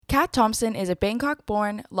Kat Thompson is a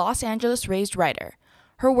Bangkok-born, Los Angeles-raised writer.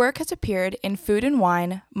 Her work has appeared in Food and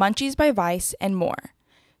Wine, Munchies by Vice, and more.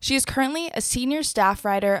 She is currently a senior staff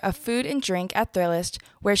writer of food and drink at Thrillist,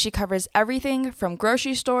 where she covers everything from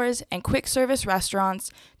grocery stores and quick service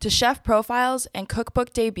restaurants to chef profiles and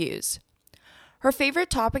cookbook debuts. Her favorite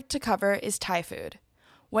topic to cover is Thai food.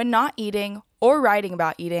 When not eating or writing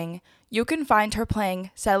about eating, you can find her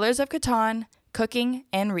playing Settlers of Catan, cooking,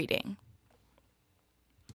 and reading.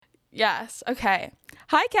 Yes, okay.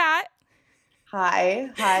 Hi, Kat.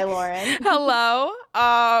 Hi, Lauren. Hello.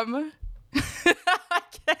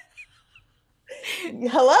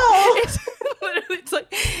 Hello. It's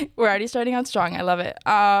like we're already starting out strong. I love it.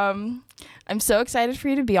 I'm so excited for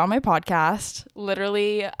you to be on my podcast.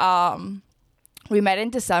 Literally, we met in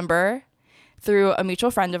December through a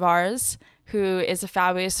mutual friend of ours who is a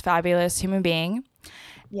fabulous human being.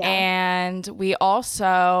 Yeah. And we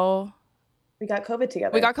got COVID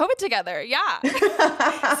together. Yeah.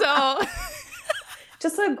 So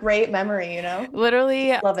just a great memory, you know?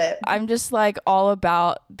 Literally, love it. I'm just like all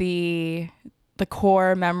about the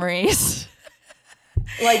core memories.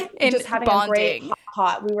 Like just having bonding. A great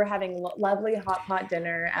hot. We were having lovely hot pot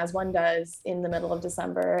dinner, as one does in the middle of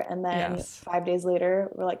December, and then 5 days later,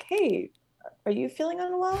 we're like, "Hey, are you feeling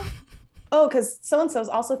unwell?" Oh, because so-and-so's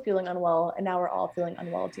also feeling unwell, and now we're all feeling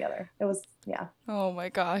unwell together. It was, yeah. Oh my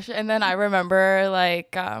gosh. And then I remember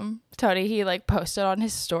like Tony, he like posted on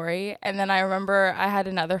his story. And then I remember I had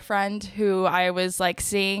another friend who I was like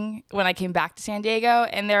seeing when I came back to San Diego,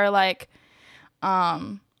 and they were like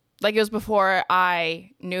it was before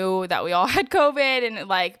I knew that we all had COVID and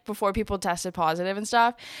like before people tested positive and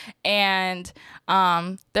stuff. And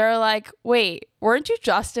they're like, wait, weren't you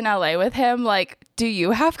just in LA with him? Like, do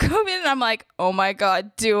you have COVID? And I'm like, oh my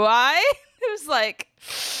God, do I? It was like,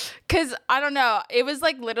 because I don't know. It was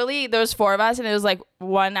like literally there was 4 of us and it was like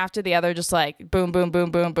one after the other, just like boom, boom,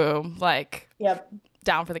 boom, boom, boom. Like, yep,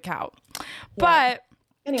 down for the count. Yeah. But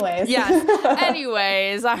anyways. Yes.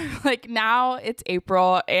 Anyways, I'm like, now it's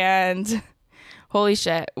April and holy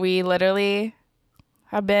shit, we literally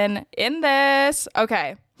have been in this.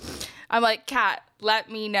 Okay. I'm like, Kat,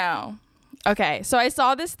 let me know. Okay. So I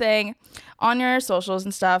saw this thing on your socials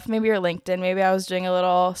and stuff, maybe your LinkedIn, maybe I was doing a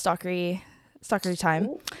little stalkery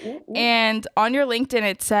time. Ooh. And on your LinkedIn,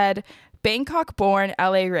 it said Bangkok born,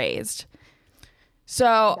 LA raised.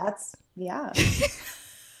 So yeah.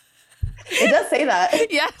 It does say that.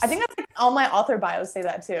 Yes. I think that's like all my author bios say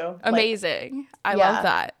that too. Amazing. I love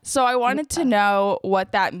that. So I wanted to know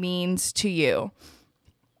what that means to you.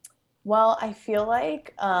 Well, I feel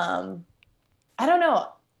like, I don't know.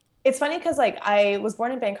 It's funny because like I was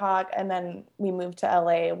born in Bangkok and then we moved to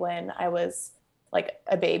LA when I was like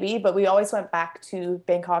a baby, but we always went back to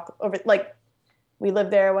Bangkok we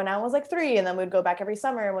lived there when I was like 3 and then we'd go back every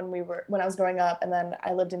summer when I was growing up. And then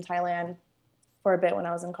I lived in Thailand for a bit when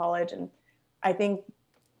I was in college. And I think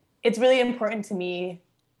it's really important to me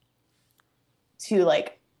to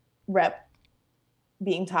like rep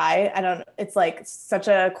being Thai. It's like such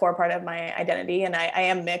a core part of my identity, and I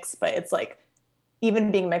am mixed, but it's like,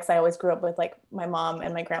 even being mixed, I always grew up with like my mom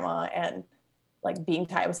and my grandma, and like being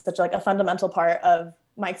Thai was such like a fundamental part of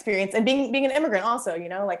my experience. And being an immigrant also, you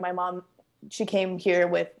know, like my mom, she came here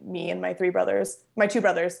with me and my 2 brothers.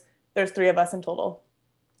 There's 3 of us in total.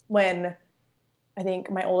 When I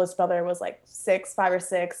think my oldest brother was like 5 or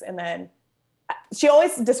 6. And then she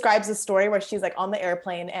always describes this story where she's like on the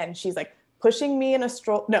airplane and she's like pushing me in a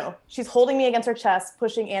stroller. No, she's holding me against her chest,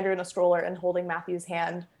 pushing Andrew in a stroller and holding Matthew's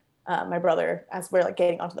hand, my brother, as we're like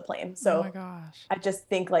getting onto the plane. So oh my gosh. I just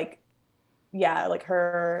think like, yeah, like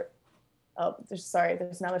her, there's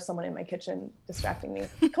someone in my kitchen distracting me.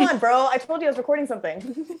 Come on, bro. I told you I was recording something.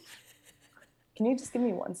 Can you just give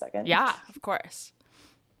me 1 second? Yeah, of course.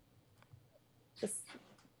 Just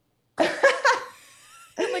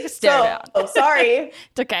like a stare down. Oh, sorry.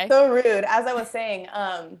 It's okay. So rude. As I was saying,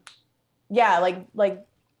 yeah, like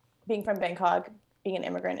being from Bangkok, being an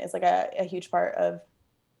immigrant is like a huge part of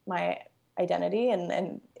my identity,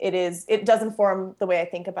 and it does inform the way I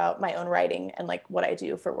think about my own writing and like what I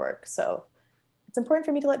do for work. So it's important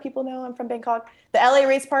for me to let people know I'm from Bangkok. The LA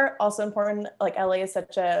race part also important. Like LA is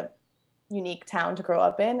such a unique town to grow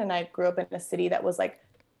up in, and I grew up in a city that was like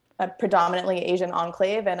a predominantly Asian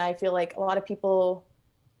enclave, and I feel like a lot of people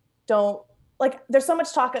don't like, there's so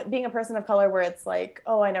much talk of being a person of color where it's like,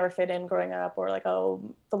 oh, I never fit in growing up, or like, oh,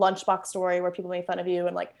 the lunchbox story where people make fun of you.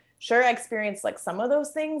 And like, sure, I experienced like some of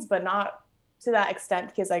those things, but not to that extent,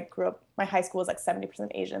 because I grew up, my high school was like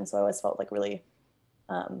 70% Asian. So I always felt like really,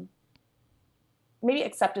 maybe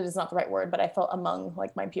accepted is not the right word, but I felt among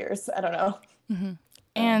like my peers. I don't know. Mm-hmm.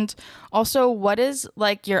 So. And also, what is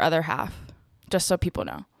like your other half? Just so people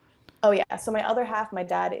know. Oh yeah. So my other half, my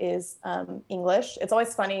dad is English. It's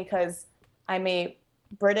always funny because I'm a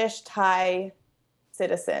British Thai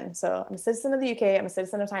citizen. So I'm a citizen of the UK. I'm a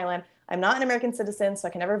citizen of Thailand. I'm not an American citizen, so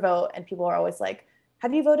I can never vote. And people are always like,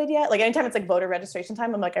 "Have you voted yet?" Like anytime it's like voter registration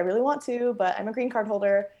time, I'm like, "I really want to, but I'm a green card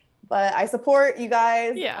holder. But I support you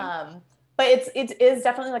guys." Yeah. But it is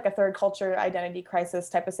definitely like a third culture identity crisis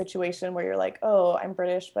type of situation where you're like, "Oh, I'm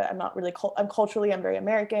British, but I'm not really. I'm culturally, I'm very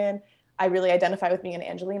American. I really identify with being an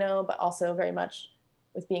Angelino, but also very much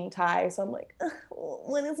with being Thai." So I'm like,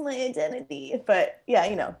 what is my identity? But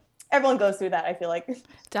yeah, everyone goes through that, I feel like.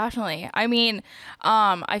 Definitely. I mean,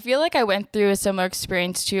 I feel like I went through a similar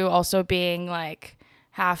experience too, also being like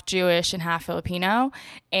half Jewish and half Filipino.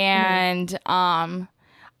 Mhm. And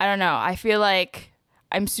I don't know. I feel like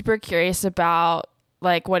I'm super curious about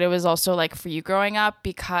like what it was also like for you growing up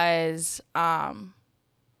because I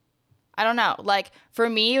don't know. Like for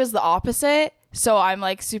me, it was the opposite. So I'm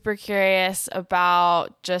like super curious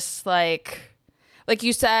about just like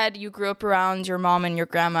you said, you grew up around your mom and your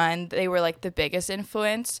grandma, and they were like the biggest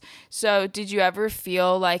influence. So did you ever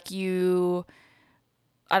feel like you,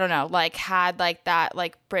 I don't know, like had like that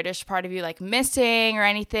like British part of you like missing or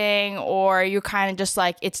anything, or you kind of just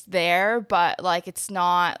like it's there, but like it's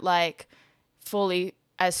not like fully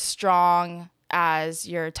as strong as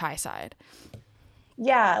your Thai side?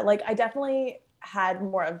 Yeah, like I definitely had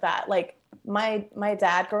more of that. Like my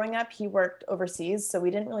dad growing up, he worked overseas, so we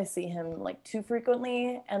didn't really see him like too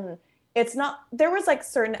frequently. And it's not there was like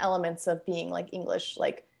certain elements of being like English,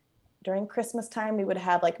 like during Christmas time, we would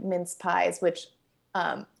have like mince pies, which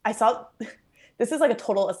I saw. This is like a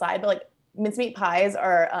total aside, but like mincemeat pies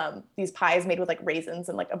are these pies made with like raisins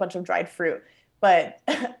and like a bunch of dried fruit. But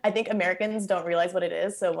I think Americans don't realize what it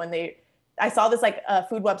is. So when I saw this like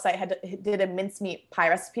food website did a mincemeat pie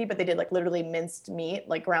recipe, but they did like literally minced meat,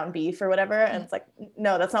 like ground beef or whatever. And it's like,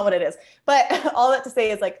 no, that's not what it is. But all that to say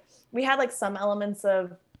is like we had like some elements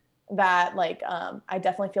of that. Like I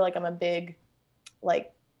definitely feel like I'm a big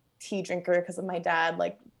like tea drinker because of my dad,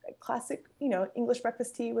 like classic, English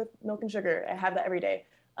breakfast tea with milk and sugar. I have that every day.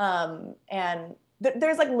 And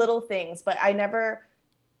there's like little things, but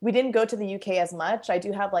we didn't go to the UK as much. I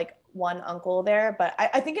do have like one uncle there, but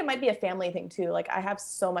I think it might be a family thing too. Like I have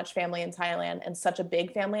so much family in Thailand and such a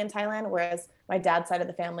big family in Thailand, whereas my dad's side of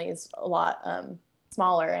the family is a lot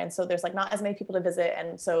smaller. And so there's like not as many people to visit.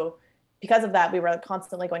 And so because of that, we were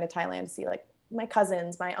constantly going to Thailand to see like my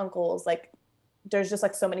cousins, my uncles, like there's just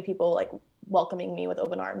like so many people like welcoming me with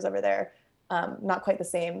open arms over there. Not quite the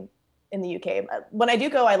same in the UK. When I do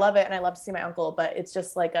go, I love it and I love to see my uncle, but it's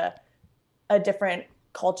just like a different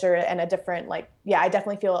culture and a different like yeah, I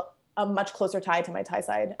definitely feel a much closer tie to my Thai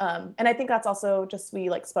side. And I think that's also just we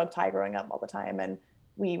like spoke Thai growing up all the time and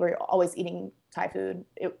we were always eating Thai food.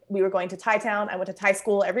 We were going to Thai town. I went to Thai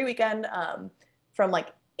school every weekend from like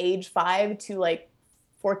age 5 to like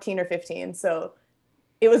 14 or 15. So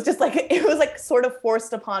it was just like it was like sort of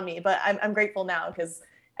forced upon me, but I'm grateful now because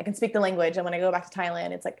I can speak the language, and when I go back to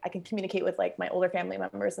Thailand, it's like I can communicate with like my older family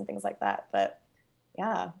members and things like that. But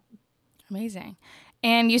yeah. Amazing.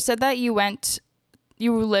 And you said that you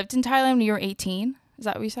lived in Thailand when you were 18. Is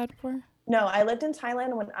that what you said before? No, I lived in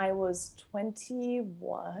Thailand when I was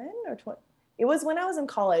 21 or 20. It was when I was in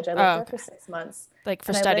college. I lived Oh, there okay. for 6 months, Like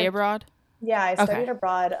for and I study lived. abroad? Yeah, I Okay. studied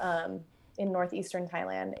abroad in northeastern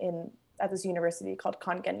Thailand at this university called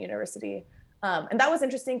Kongen University, and that was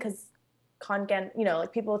interesting because Kongen,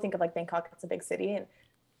 like people think of like Bangkok, it's a big city, and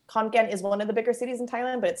Kongen is one of the bigger cities in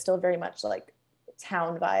Thailand, but it's still very much like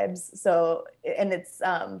town vibes. So, and it's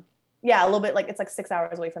yeah, a little bit like it's like 6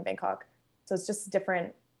 hours away from Bangkok, so it's just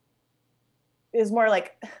different. Is more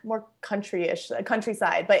like more country-ish,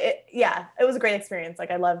 countryside, but yeah, it was a great experience.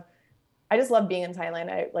 Like I just love being in Thailand.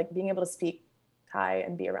 I like being able to speak Thai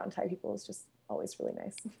and be around Thai people is just always really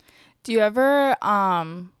nice. Do you ever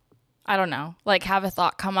I don't know, like have a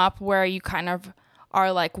thought come up where you kind of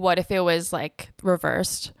are like what if it was like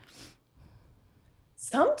reversed?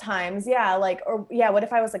 Sometimes, yeah, like or yeah, what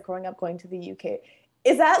if I was like growing up going to the UK?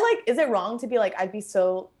 Is it wrong to be like I'd be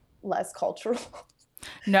so less cultural?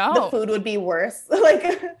 The No. food would be worse. Like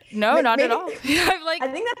No, not at maybe all. I'm I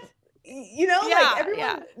like think that like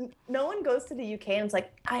yeah, yeah. no one goes to the UK and it's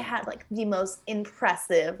like I had like the most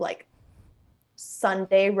impressive like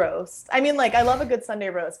Sunday roast. I mean, like I love a good Sunday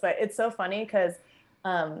roast, but it's so funny because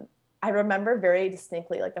um, I remember very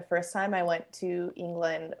distinctly like the first time I went to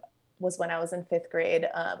England was when I was in fifth grade,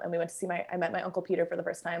 and we went to see I met my uncle Peter for the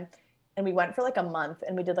first time, and we went for like a month,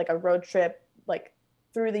 and we did like a road trip like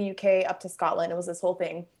through the UK up to Scotland. It was this whole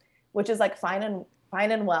thing, which is like fine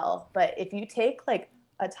and well, but if you take like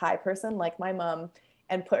a Thai person like my mom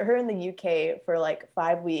and put her in the UK for like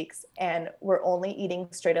 5 weeks, and we're only eating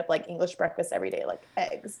straight up like English breakfast every day, like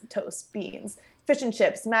eggs, toast, beans, fish and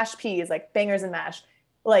chips, mashed peas, like bangers and mash.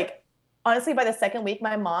 Like honestly, by the second week,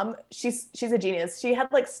 my mom, she's a genius. She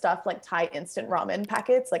had like stuff like Thai instant ramen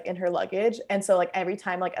packets like in her luggage. And so like every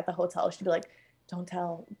time like at the hotel, she'd be like, don't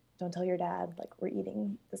tell don't tell your dad, like we're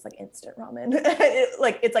eating this like instant ramen.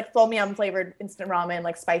 Like it's like tom yum flavored instant ramen,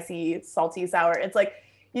 like spicy, salty, sour. It's like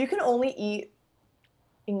you can only eat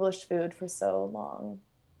English food for so long,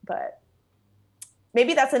 but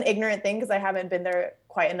maybe that's an ignorant thing because I haven't been there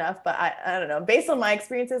quite enough. But I don't know. Based on my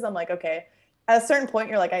experiences, I'm like, okay, at a certain point,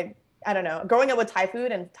 you're like, I don't know. Growing up with Thai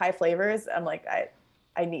food and Thai flavors, I'm like,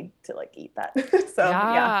 I need to like eat that. So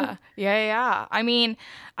yeah. Yeah. I mean,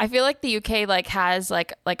 I feel like the UK like has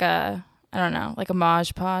like a I don't know, like a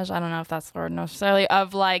Maj Podge. I don't know if that's the word necessarily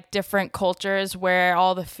of like different cultures where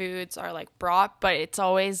all the foods are like brought, but it's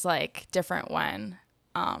always like different when.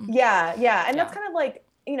 Yeah. And Yeah. that's kind of like,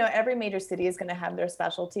 every major city is going to have their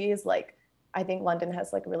specialties. Like I think London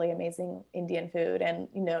has like really amazing Indian food,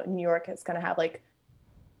 and New York is going to have like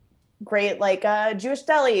great like Jewish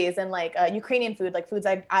delis and like Ukrainian food, like foods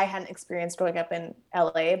I hadn't experienced growing up in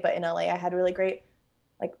LA, but in LA I had really great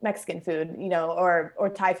like Mexican food,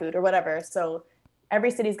 or Thai food or whatever. So every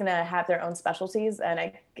city's gonna have their own specialties, and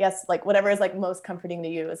I guess like whatever is like most comforting to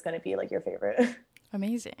you is gonna be like your favorite.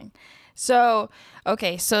 Amazing. So,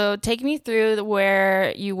 okay, so take me through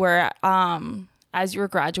where you were as you were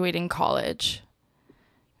graduating college.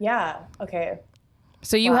 Yeah. Okay.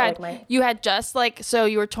 So you Wow. had Like my you had just like so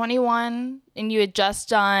you were 21 and you had just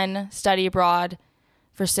done study abroad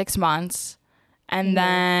for 6 months and mhm.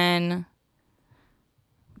 then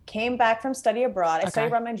Came back from study abroad. I studied okay.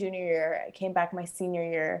 abroad my junior year. I came back my senior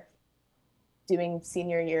year, doing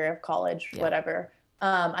senior year of college, Yeah. whatever.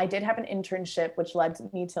 I did have an internship, which led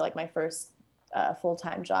me to like my first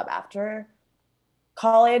full-time job after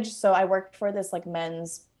college. So I worked for this like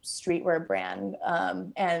men's streetwear brand,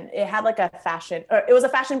 and it had like a fashion, or it was a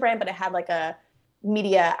fashion brand, but it had like a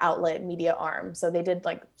media outlet, media arm. So they did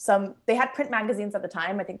like they had print magazines at the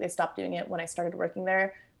time. I think they stopped doing it when I started working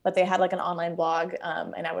there, but they had like an online blog,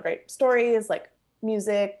 and I would write stories like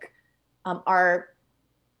music, art,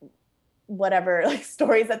 whatever, like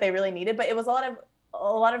stories that they really needed. But it was a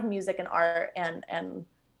lot of music and art and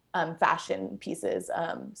fashion pieces.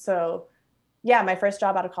 So yeah, my first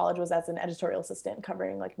job out of college was as an editorial assistant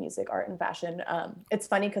covering like music, art, and fashion. It's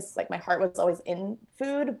funny because like my heart was always in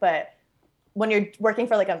food, but when you're working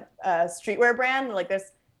for like a streetwear brand, like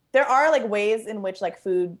there are like ways in which like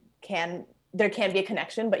food there can be a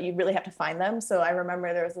connection, but you really have to find them. So I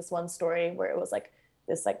remember there was this one story where it was like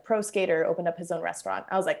this like pro skater opened up his own restaurant.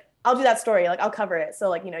 I was like, I'll do that story, like I'll cover it. So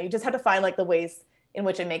like you just have to find like the ways in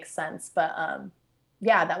which it makes sense. But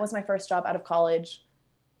yeah, that was my first job out of college.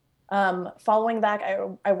 Following that,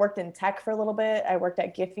 I worked in tech for a little bit. I worked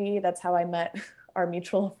at Giphy. That's how I met our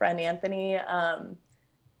mutual friend Anthony.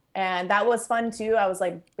 And that was fun too. I was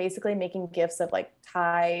like basically making gifts of like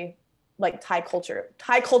Thai culture,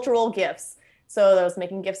 Thai cultural gifts. So I was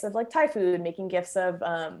making gifts of like Thai food, making gifts of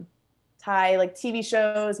Thai like TV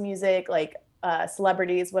shows, music, like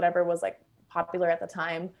celebrities, whatever was like popular at the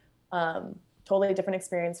time. Totally different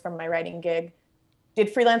experience from my writing gig. Did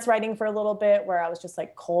freelance writing for a little bit where I was just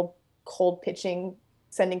like cold pitching,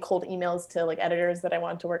 sending cold emails to like editors that I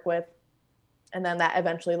wanted to work with. And then that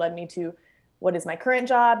eventually led me to what is my current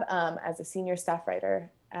job, as a senior staff writer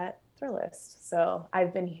at Thrillist. So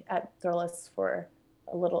I've been at Thrillist for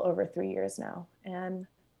a little over 3 years now. And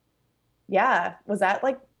yeah, was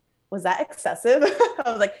that excessive?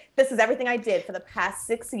 I was like, this is everything I did for the past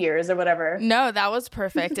 6 years or whatever. No, that was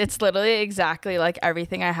perfect. It's literally exactly like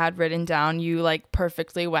everything I had written down. You like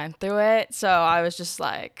perfectly went through it. So I was just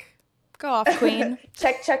like, go off, queen.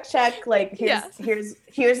 Check. Like Yes. here's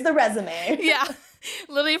the resume. Yeah.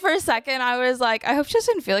 Literally for a second, I was like, I hope she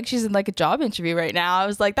doesn't feel like she's in like a job interview right now. I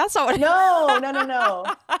was like, that's not what No. I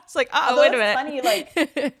was like, oh, Although wait a it's minute.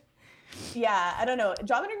 funny, like, yeah, I don't know.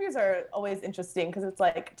 Job interviews are always interesting because it's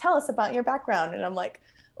like, tell us about your background. And I'm like,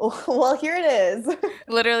 oh, well, here it is.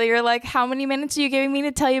 Literally, you're like, how many minutes are you giving me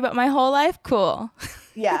to tell you about my whole life? Cool.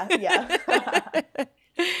 Yeah.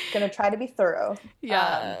 Gonna try to be thorough.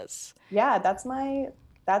 Yes. Yeah, that's my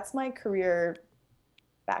career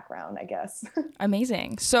background, I guess.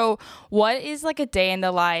 Amazing. So, what is like a day in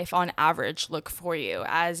the life on average look for you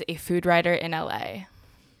as a food writer in LA?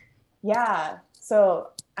 Yeah. So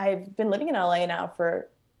I've been living in LA now for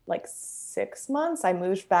like 6 months. I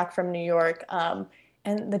moved back from New York. And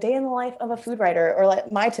the day in the life of a food writer, or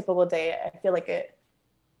like my typical day, I feel like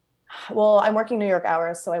well, I'm working New York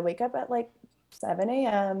hours. So I wake up at like 7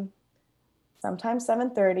 a.m., sometimes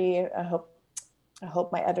 7:30. I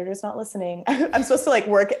hope my editor's not listening. I'm supposed to like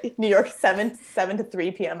work New York 7 to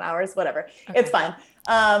 3 p.m. hours, whatever. Okay. It's fine.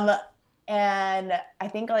 And I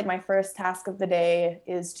think like my first task of the day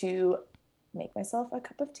is to make myself a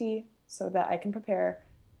cup of tea so that I can prepare.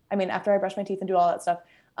 I mean, after I brush my teeth and do all that stuff.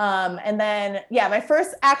 And then, yeah, my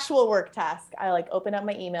first actual work task, I like open up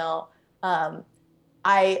my email. I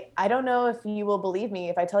don't know if you will believe me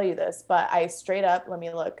if I tell you this, but I straight up, let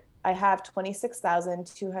me look. I have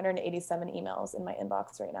 26,287 emails in my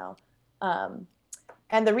inbox right now.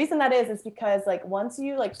 And the reason that is because like once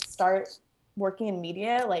you like start working in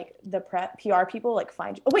media, like the PR people like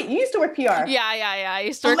find you. Oh wait, you used to work PR. Yeah. I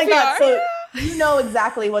used to work PR. Oh my God. So you know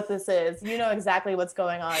exactly what this is. You know exactly what's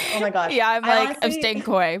going on. Oh my gosh. Yeah, I'm staying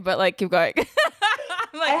coy, but like keep going. I'm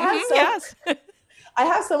like, yes. I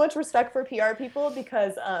have so much respect for PR people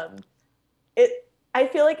because I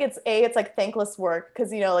feel like it's like thankless work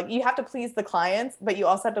because, you know, like you have to please the clients, but you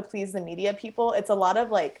also have to please the media people. It's a lot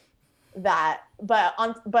of like that, but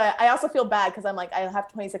I also feel bad because I'm like, I have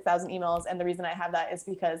 26,000 emails. And the reason I have that is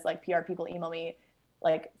because like PR people email me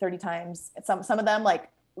like 30 times. Some of them like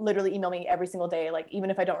literally email me every single day. Like, even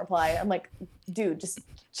if I don't reply, I'm like, dude, just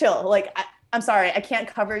chill. Like, I'm sorry, I can't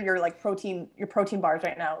cover your like protein bars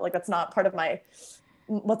right now. Like, that's not part of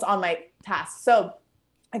what's on my task. So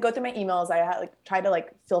I go through my emails. I like try to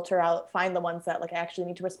like filter out, find the ones that like I actually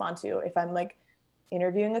need to respond to. If I'm like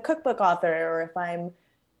interviewing a cookbook author, or if I'm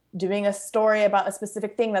doing a story about a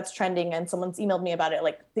specific thing that's trending and someone's emailed me about it,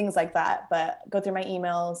 like things like that. But go through my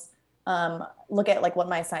emails, look at like what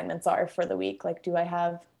my assignments are for the week. Like, do I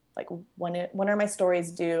have like when are my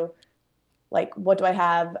stories due? Like, what do I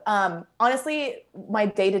have? Honestly, my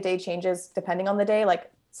day-to-day changes depending on the day. Like,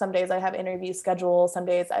 some days I have interviews scheduled. Some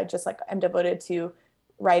days I just like I'm devoted to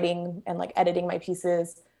writing and like editing my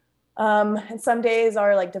pieces. And some days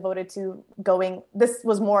are like devoted to this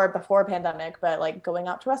was more before pandemic, but like going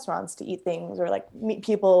out to restaurants to eat things or like meet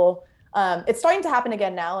people. It's starting to happen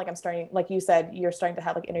again now. Like I'm starting, like you said, you're starting to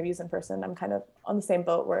have like interviews in person. I'm kind of on the same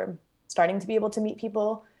boat where I'm starting to be able to meet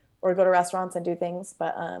people or go to restaurants and do things.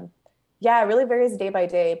 But yeah, it really varies day by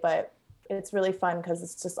day, but it's really fun because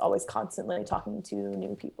it's just always constantly talking to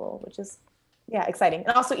new people, which is, yeah, exciting.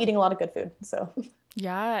 And also eating a lot of good food. So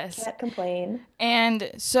yes, can't complain.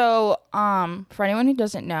 And so, for anyone who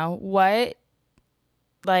doesn't know, what,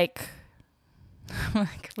 like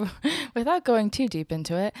without going too deep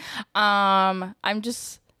into it,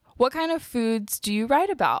 what kind of foods do you write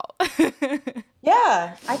about?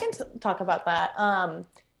 Yeah, I can talk about that.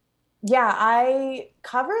 Yeah, I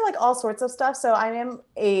cover like all sorts of stuff. So I am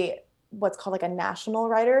what's called like a national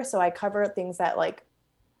writer. So I cover things that like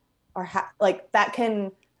are like that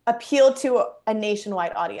can appeal to a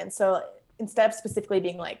nationwide audience. So instead of specifically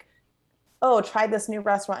being like, oh, try this new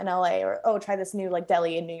restaurant in LA, or oh, try this new like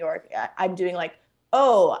deli in New York, I'm doing like,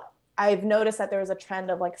 oh, I've noticed that there's a trend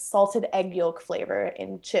of like salted egg yolk flavor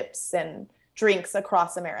in chips and drinks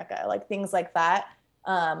across America, like things like that.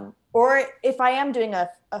 Or if I am doing a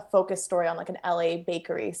focus story on like an LA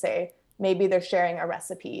bakery, say, maybe they're sharing a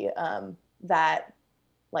recipe that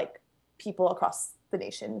like people across the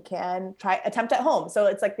nation can attempt at home. So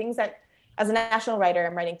it's like things that, as a national writer,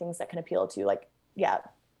 I'm writing things that can appeal to like, yeah,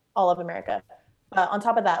 all of America. But on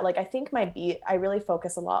top of that, like I think my beat, I really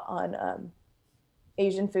focus a lot on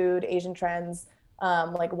Asian food, Asian trends,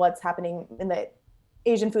 like what's happening in the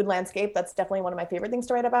Asian food landscape. That's definitely one of my favorite things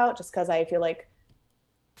to write about, just because I feel like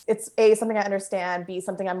it's something I understand, B,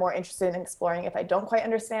 something I'm more interested in exploring if I don't quite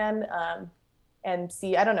understand, and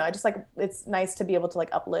C, I don't know, I just like, it's nice to be able to like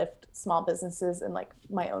uplift small businesses in like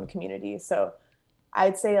my own community. So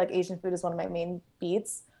I'd say like Asian food is one of my main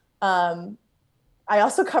beats. I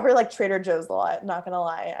also cover like Trader Joe's a lot, not gonna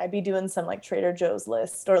lie. I'd be doing some like Trader Joe's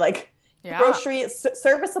list or like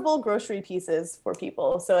serviceable grocery pieces for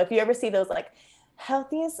people. So if you ever see those like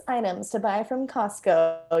healthiest items to buy from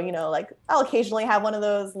Costco, you know, like I'll occasionally have one of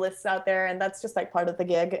those lists out there, and that's just like part of the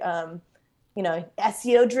gig. You know,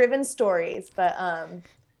 SEO driven stories. But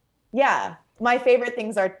yeah, my favorite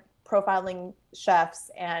things are profiling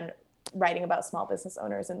chefs and writing about small business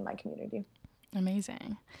owners in my community.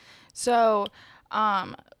 Amazing. So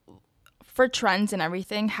for trends and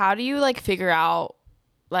everything, how do you like figure out,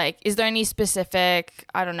 like, is there any specific,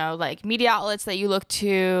 I don't know, like media outlets that you look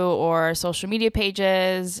to or social media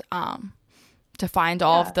pages to find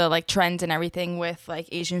all of the like trends and everything with like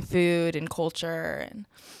Asian food and culture? And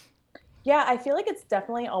yeah, I feel like it's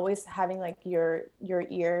definitely always having like your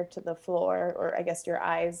ear to the floor, or I guess your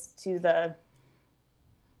eyes to the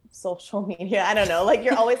social media. I don't know. Like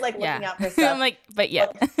you're always like looking out for stuff. I'm like, but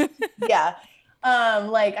yeah. Yeah.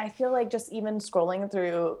 Like I feel like just even scrolling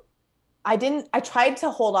through, I tried to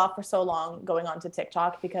hold off for so long going on to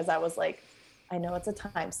TikTok because I was like, I know it's a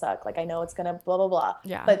time suck. Like I know it's gonna blah blah blah.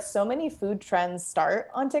 Yeah. But so many food trends start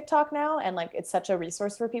on TikTok now, and like it's such a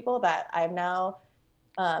resource for people that I've now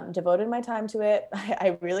devoted my time to it.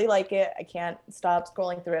 I really like it. I can't stop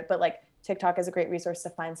scrolling through it. But like TikTok is a great resource to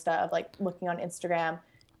find stuff, like looking on Instagram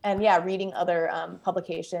and yeah, reading other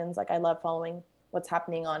publications. Like I love following what's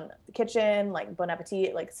happening on the kitchen, like Bon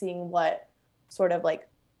Appetit, like seeing what sort of like,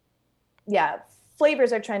 yeah,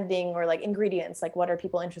 flavors are trending or like ingredients, like what are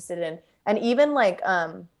people interested in. And even like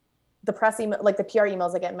the press email, like the PR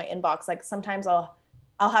emails I get in my inbox, like sometimes I'll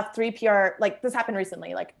have three PR, like this happened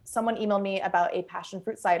recently. Like someone emailed me about a passion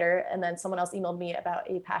fruit cider, and then someone else emailed me about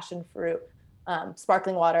a passion fruit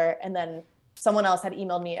sparkling water, and then someone else had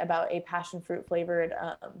emailed me about a passion fruit flavored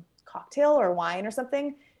cocktail or wine or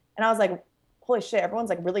something. And I was like, holy shit, everyone's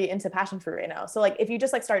like really into passion fruit right now. So like if you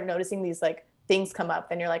just like start noticing these like things come up,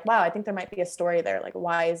 then you're like, wow, I think there might be a story there. Like,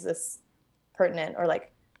 why is this pertinent? Or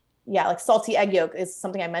like, yeah, like salty egg yolk is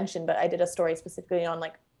something I mentioned, but I did a story specifically on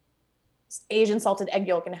like Asian salted egg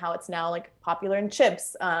yolk and how it's now like popular in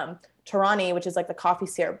chips. Torani, which is like the coffee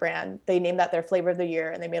syrup brand, they named that their flavor of the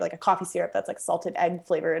year, and they made like a coffee syrup that's like salted egg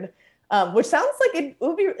flavored, which sounds like it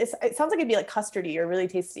would be. It sounds like it'd be like custardy or really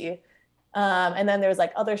tasty. And then there's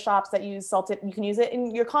like other shops that use salted. You can use it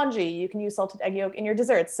in your congee. You can use salted egg yolk in your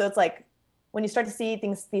desserts. So it's like when you start to see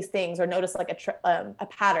these things, or notice like a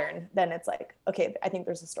pattern, then it's like, okay, I think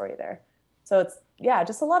there's a story there. So it's yeah,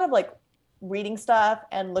 just a lot of like reading stuff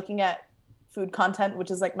and looking at food content, which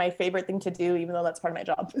is like my favorite thing to do, even though that's part of my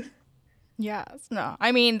job. Yes. No.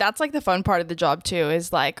 I mean, that's like the fun part of the job too,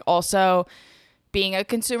 is like also being a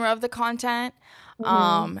consumer of the content.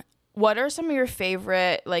 Mm-hmm. What are some of your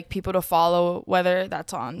favorite like people to follow, whether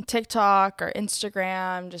that's on TikTok or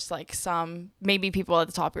Instagram, just like some maybe people at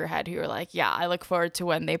the top of your head who are like, yeah, I look forward to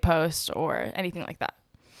when they post or anything like that.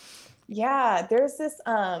 Yeah, there's this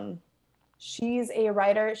she's a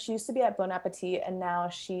writer. She used to be at Bon Appetit and now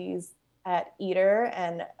she's at Eater,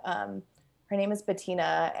 and her name is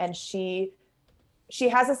Bettina, and she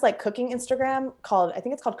has this like cooking Instagram called, I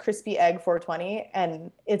think it's called Crispy Egg 420,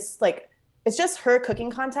 and it's like it's just her cooking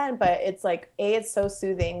content, but it's like it's so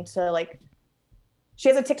soothing to like. She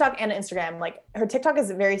has a TikTok and an Instagram. Like her TikTok is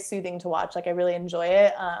very soothing to watch. Like I really enjoy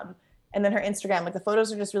it. And then her Instagram, like the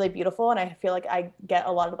photos are just really beautiful, and I feel like I get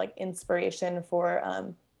a lot of like inspiration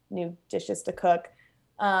for new dishes to cook.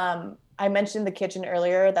 I mentioned the kitchen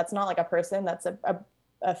earlier. That's not like a person. That's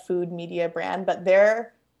a food media brand, but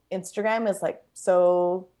their Instagram is like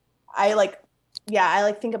so. I like, yeah, I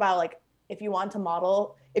like think about like if you want to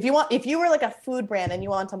model, if you were like a food brand and you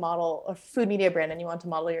want to model a food media brand and you want to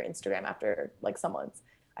model your Instagram after like someone's,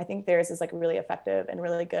 I think theirs is like really effective and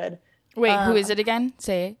really good. Wait, who is Um, it again?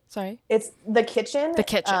 Say it. Sorry. it's the kitchen. The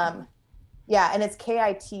kitchen. Yeah, and it's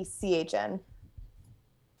KITCHN.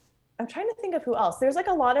 I'm trying to think of who else. There's like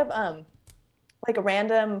a lot of like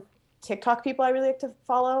random TikTok people I really like to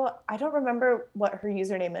follow. I don't remember what her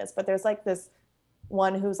username is, but there's like this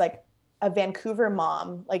one who's like a Vancouver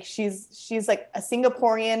mom. Like she's like a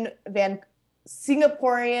Singaporean.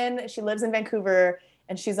 She lives in Vancouver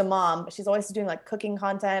and she's a mom, but she's always doing like cooking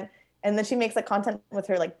content. And then she makes like content with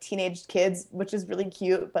her like teenage kids, which is really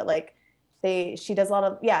cute. But like she does a lot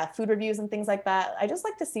of yeah food reviews and things like that. I just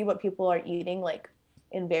like to see what people are eating like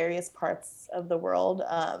in various parts of the world.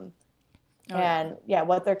 Oh yeah. And yeah,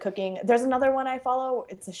 what they're cooking. There's another one I follow.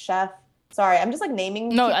 It's a chef. Sorry, I'm just like naming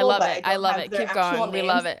No, I people, love but it. I I don't love have it. their Keep actual going. We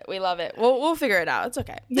love names. it. We love it. We'll figure it out. It's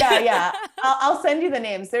okay. Yeah, yeah. I'll send you the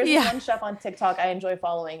names. There's this Yeah. one chef on TikTok I enjoy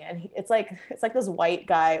following, and it's like this white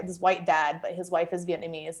guy, this white dad, but his wife is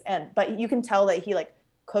Vietnamese, and but you can tell that he like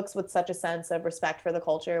cooks with such a sense of respect for the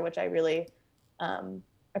culture, which I really um,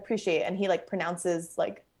 appreciate. And he like pronounces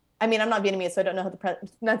like, I mean, I'm not Vietnamese, so I don't know how the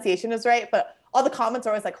pronunciation is right, but all the comments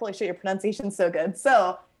are always like, "Holy shit, your pronunciation's so good."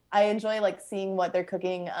 So I enjoy like seeing what they're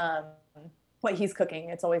cooking, what he's cooking.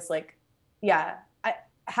 It's always like, yeah,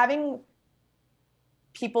 having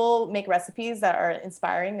people make recipes that are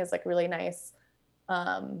inspiring is like really nice.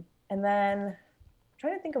 And then I'm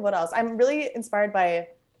trying to think of what else. I'm really inspired by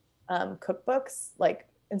cookbooks. Like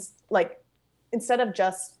instead of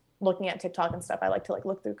just looking at TikTok and stuff, I like to like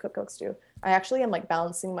look through cookbooks too. I actually am like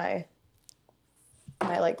balancing my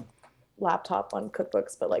like laptop on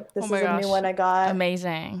cookbooks, but like Oh this my is a new gosh. one I got.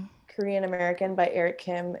 Amazing. Korean American by Eric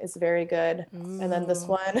Kim is very good. And then this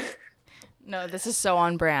Ooh. one, No, this is so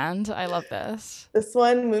on brand. I love this. this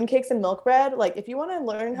one, Mooncakes and Milk Bread. Like if you want to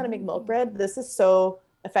learn how to make milk Ooh. bread, this is so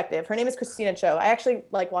effective. Her name is Christina Cho. I actually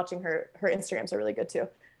like watching her. Her Instagrams are really good too.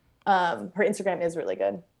 Her Instagram is really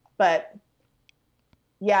good. But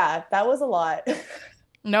Yeah, that was a lot.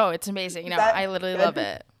 No, it's amazing. No, That I literally good? love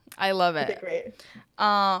it. I love Okay, it. great.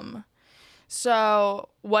 Um, so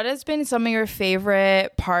what has been some of your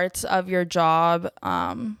favorite parts of your job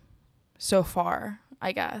so far,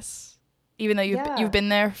 I guess? Even though you've Yeah, been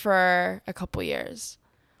there for a couple years.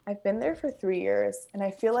 I've been there for 3 years, and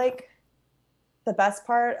I feel like the best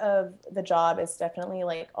part of the job is definitely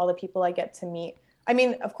like all the people I get to meet. I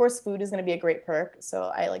mean, of course, food is going to be a great perk.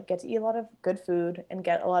 So I like get to eat a lot of good food and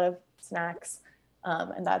get a lot of snacks,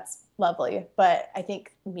 and that's lovely. But I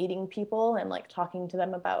think meeting people and like talking to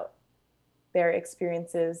them about their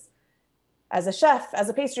experiences as a chef, as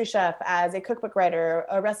a pastry chef, as a cookbook writer,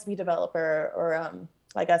 a recipe developer, or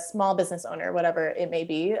like a small business owner, whatever it may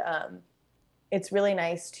be. It's really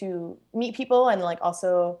nice to meet people and like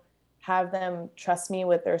also have them trust me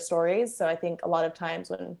with their stories. So I think a lot of times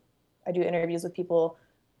when I do interviews with people,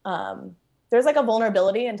 there's like a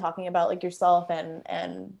vulnerability in talking about like yourself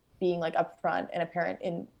and being like upfront and apparent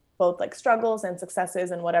in both like struggles and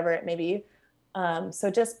successes and whatever it may be. So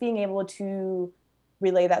just being able to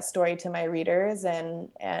relay that story to my readers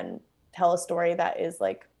and tell a story that is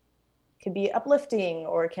like can be uplifting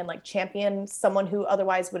or can like champion someone who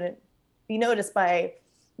otherwise wouldn't be noticed by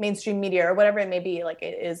mainstream media or whatever it may be. Like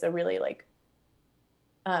it is a really like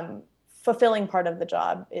um, fulfilling part of the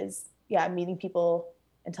job is yeah meeting people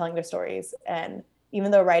and telling their stories. And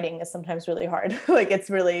even though writing is sometimes really hard, like it's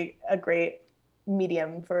really a great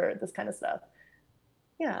medium for this kind of stuff.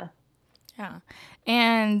 Yeah. Yeah.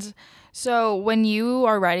 And so when you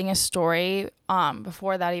are writing a story,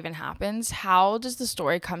 before that even happens, how does the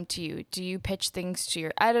story come to you? Do you pitch things to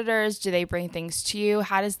your editors? Do they bring things to you?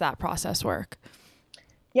 How does that process work?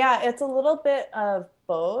 Yeah, it's a little bit of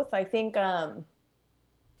both. I think I'm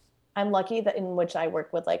lucky that in which I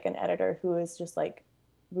work with like an editor who is just like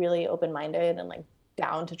really open-minded and like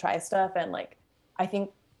down to try stuff. And like I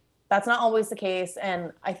think that's not always the case.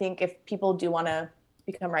 And I think if people do want to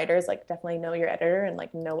become writers, like definitely know your editor and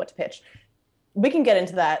like know what to pitch. We can get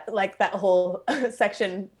into that, like that whole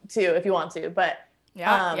section too, if you want to. But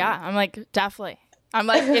Yeah, yeah. I'm like, definitely. I'm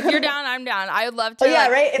like, if you're down, I'm down. I would love to. oh yeah,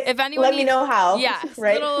 like, right. if anyone Let me needs, know how. yes,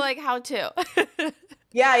 Right. little like how to.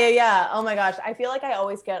 Yeah, yeah, yeah. Oh my gosh, I feel like I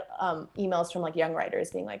always get emails from like young writers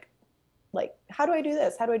being like how do I do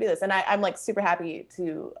this? How do I do this? And I'm like super happy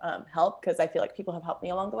to help because I feel like people have helped me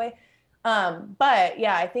along the way. But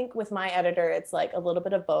yeah, I think with my editor, it's like a little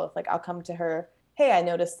bit of both. Like I'll come to her, hey, I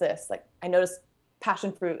noticed this. Like I noticed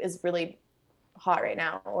passion fruit is really hot right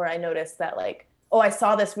now, or I noticed that like oh, I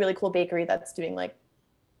saw this really cool bakery that's doing like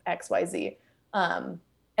XYZ.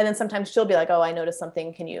 And then sometimes she'll be like, oh, I noticed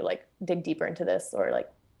something. Can you like dig deeper into this? Or like,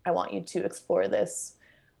 I want you to explore this.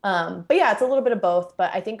 But yeah, it's a little bit of both.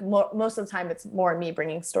 But I think most of the time it's more me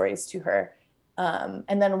bringing stories to her.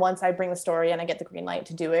 And then once I bring the story and I get the green light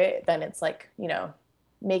to do it, then it's like, you know,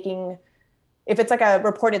 making, if it's like a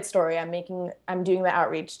reported story, I'm doing the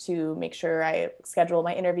outreach to make sure I schedule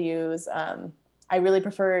my interviews. I really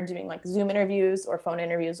prefer doing like Zoom interviews or phone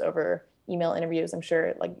interviews over email interviews. I'm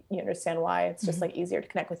sure like you understand why it's just like easier to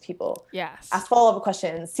connect with people, Yes. ask follow-up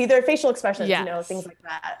questions, see their facial expressions, Yes. you know, things like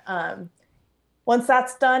that. Once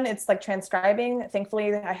that's done, it's like transcribing.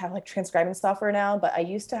 Thankfully, I have like transcribing software now, but I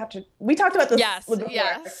used to have to, we talked about this Yes. before.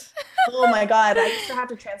 Yes. Oh my God. I used to have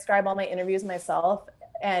to transcribe all my interviews myself.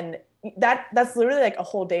 And that's literally like a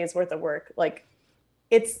whole day's worth of work. Like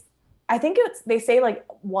I think they say like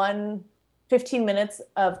 15 minutes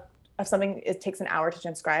of something, it takes an hour to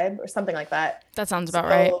transcribe or something like that. That sounds about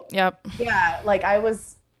right. Yep. Yeah. Like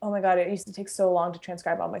oh my God, it used to take so long to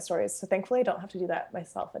transcribe all my stories. So thankfully I don't have to do that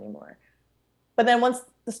myself anymore. But then once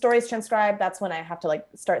the story is transcribed, that's when I have to like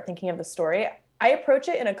start thinking of the story. I approach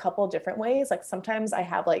it in a couple different ways. Like sometimes I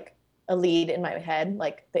have like a lead in my head,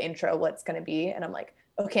 like the intro, what's going to be. And I'm like,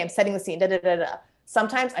 okay, I'm setting the scene, da, da, da, da.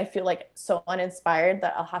 Sometimes I feel like so uninspired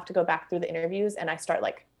that I'll have to go back through the interviews and I start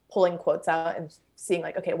like pulling quotes out and seeing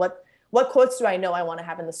like, okay, what quotes do I know I want to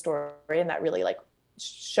have in the story and that really like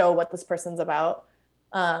show what this person's about.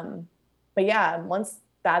 But yeah, once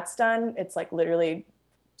that's done, it's like literally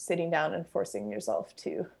sitting down and forcing yourself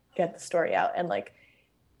to get the story out. And like,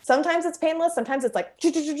 sometimes it's painless. Sometimes it's like,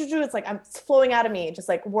 it's like, it's flowing out of me, just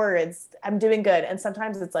like words, I'm doing good. And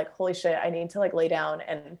sometimes it's like, holy shit, I need to like lay down.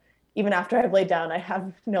 And even after I've laid down, I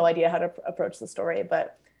have no idea how to approach the story.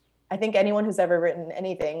 But I think anyone who's ever written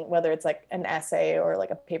anything, whether it's like an essay or like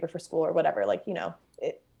a paper for school or whatever, like, you know,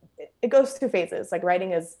 it goes through phases. Like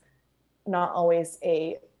writing is not always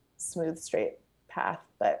a smooth, straight path,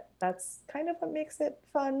 but that's kind of what makes it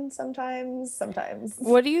fun sometimes.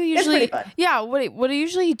 What do you usually what do you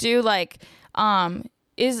usually do? Like,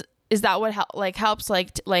 is that what helps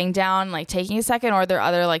like laying down, like taking a second, or are there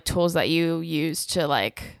other like tools that you use to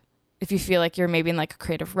like if you feel like you're maybe in like a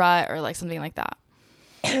creative rut or like something like that?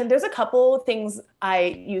 There's a couple things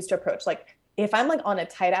I use to approach. Like if I'm like on a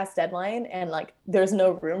tight ass deadline and like there's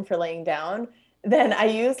no room for laying down, then I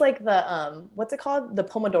use like the what's it called? The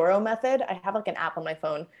Pomodoro method. I have like an app on my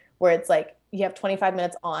phone where it's like you have 25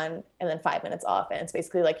 minutes on and then 5 minutes off. And it's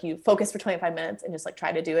basically like you focus for 25 minutes and just like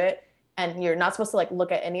try to do it. And you're not supposed to like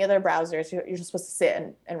look at any other browsers. You're just supposed to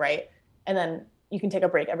sit and write. And then you can take a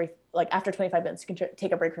break like after 25 minutes, you can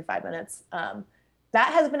take a break for 5 minutes.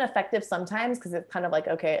 That has been effective sometimes because it's kind of like,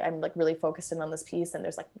 okay, I'm like really focused in on this piece and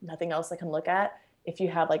there's like nothing else I can look at if you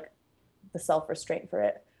have like the self-restraint for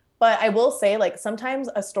it. But I will say like sometimes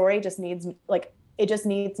a story just needs like, it just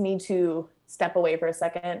needs me to step away for a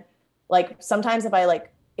second. Like sometimes if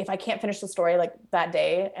I can't finish the story like that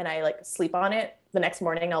day and I like sleep on it, the next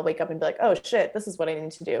morning I'll wake up and be like, oh shit, this is what I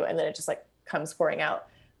need to do. And then it just like comes pouring out.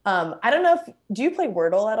 I don't know do you play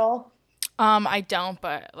Wordle at all? I don't,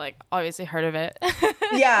 but like obviously heard of it.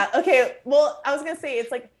 Yeah. Okay. Well, I was going to say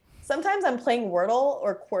it's like sometimes I'm playing Wordle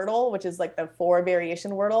or Quirtle, which is like the 4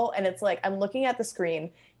 variation Wordle. And it's like I'm looking at the screen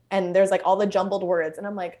and there's like all the jumbled words. And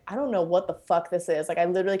I'm like, I don't know what the fuck this is. Like I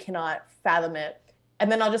literally cannot fathom it.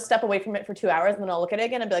 And then I'll just step away from it for 2 hours and then I'll look at it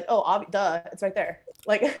again and be like, oh, duh, it's right there.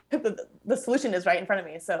 Like the solution is right in front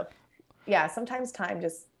of me. So yeah, sometimes time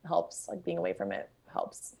just helps. Like being away from it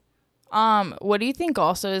helps. What do you think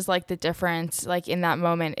also is like the difference like in that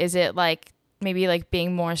moment? Is it like maybe like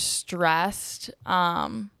being more stressed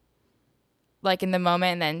like in the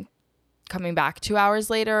moment and then coming back 2 hours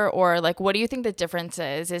later, or like what do you think the difference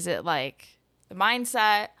is? Is it like the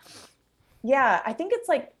mindset? Yeah, I think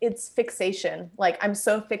it's fixation. Like I'm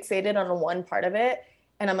so fixated on one part of it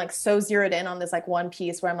and I'm like so zeroed in on this like one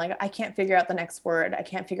piece where I'm like I can't figure out the next word, I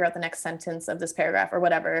can't figure out the next sentence of this paragraph or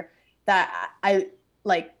whatever, that I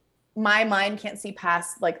like my mind can't see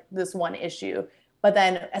past like this one issue. But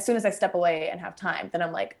then as soon as I step away and have time, then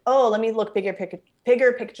I'm like, oh, let me look bigger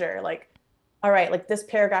picture. Like, all right, like this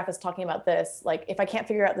paragraph is talking about this. Like if I can't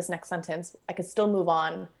figure out this next sentence, I could still move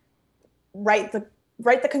on, write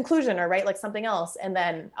the conclusion or write like something else. And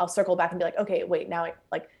then I'll circle back and be like, okay, wait, now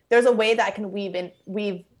like there's a way that I can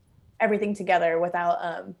weave everything together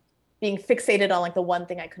without being fixated on like the one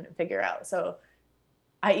thing I couldn't figure out. So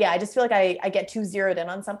I just feel like I get too zeroed in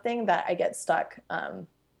on something that I get stuck.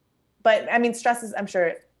 But I mean, stress is, I'm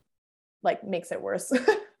sure, like makes it worse.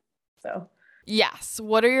 So. Yes.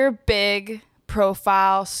 What are your big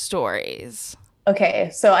profile stories?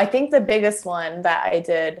 Okay, so I think the biggest one that I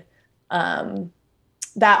did,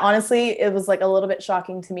 that honestly, it was like a little bit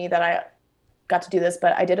shocking to me that I got to do this,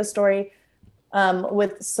 but I did a story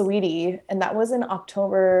with Saweetie, and that was in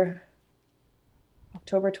October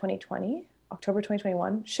 2020. October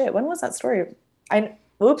 2021. Shit, when was that story?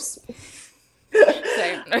 Oops.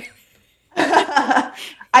 Same.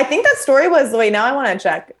 I think that story was, wait, now I want to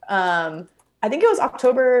check. I think it was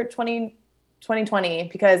October 2020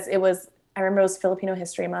 because I remember it was Filipino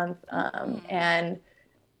History Month and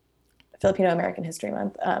Filipino American History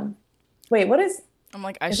Month. Wait, what is? I'm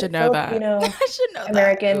like, I should know that. I should know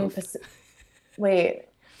American that. Wait,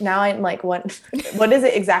 now I'm like, what is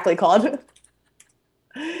it exactly called?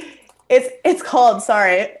 It's called,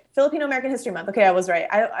 sorry, Filipino American History Month. Okay, I was right.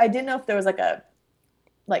 I didn't know if there was like a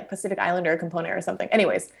Pacific Islander component or something.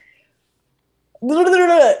 Anyways,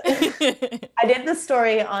 I did this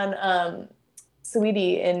story on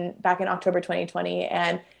Saweetie back in October 2020,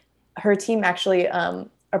 and her team actually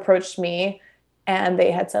approached me, and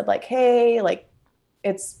they had said like, hey, like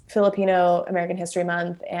it's Filipino American History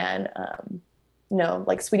Month, and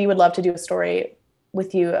like Saweetie would love to do a story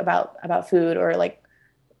with you about food, or like,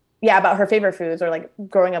 yeah, about her favorite foods, or like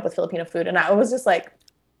growing up with Filipino food. And I was just like,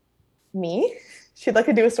 me? She'd like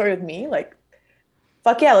to do a story with me? Like,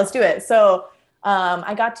 fuck yeah, let's do it. So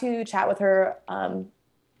I got to chat with her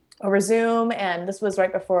over Zoom, and this was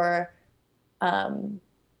right before her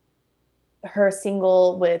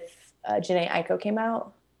single with Jhené Aiko came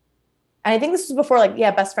out. And I think this was before like,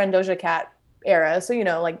 yeah, Best Friend Doja Cat era. So,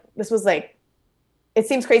 like this was like, it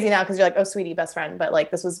seems crazy now because you're like, oh, sweetie, best friend. But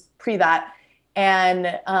like this was pre that. And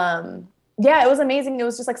yeah, it was amazing. It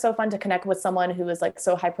was just like so fun to connect with someone who was like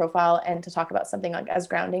so high profile and to talk about something like as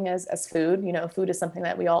grounding as food. Food is something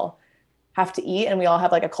that we all have to eat and we all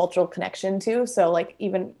have like a cultural connection to. So like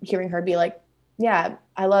even hearing her be like, yeah,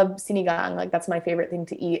 I love sinigang. Like that's my favorite thing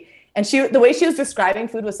to eat. And the way she was describing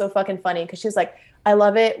food was so fucking funny because she was like, I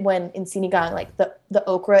love it when in sinigang, like the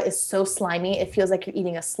okra is so slimy. It feels like you're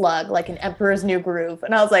eating a slug, like in Emperor's New Groove.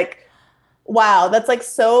 And I was like, Wow, that's like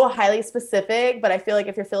so highly specific, but I feel like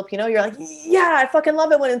if you're Filipino, you're like, yeah, I fucking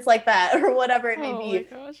love it when it's like that or whatever it may Oh my be.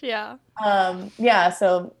 gosh, yeah. Yeah,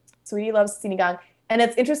 so Sweetie loves sinigang. And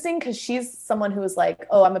it's interesting because she's someone who is like,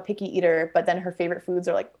 oh, I'm a picky eater, but then her favorite foods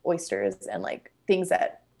are like oysters and like things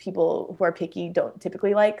that people who are picky don't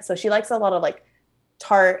typically like. So she likes a lot of like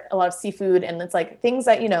tart, a lot of seafood, and it's like things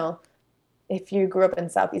that, if you grew up in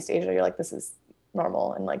Southeast Asia, you're like, this is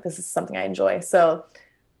normal and like this is something I enjoy. So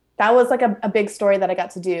that was like a big story that I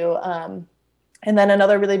got to do. And then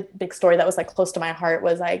another really big story that was like close to my heart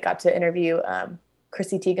was I got to interview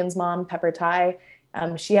Chrissy Teigen's mom, Pepper Ty.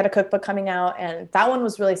 She had a cookbook coming out, and that one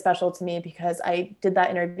was really special to me because I did that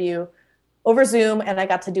interview over Zoom and I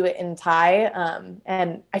got to do it in Thai.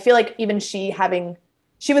 And I feel like even she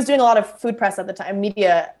was doing a lot of food press at the time,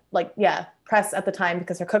 media, like, yeah, press at the time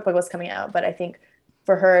because her cookbook was coming out. But I think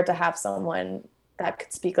for her to have someone that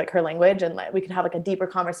could speak like her language and like we could have like a deeper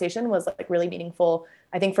conversation was like really meaningful,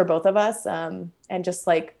 I think, for both of us. And just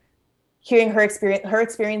like hearing her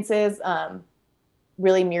experiences,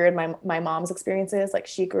 really mirrored my mom's experiences. Like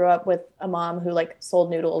she grew up with a mom who like sold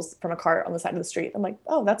noodles from a cart on the side of the street. I'm like,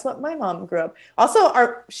 oh, that's what my mom grew up. Also,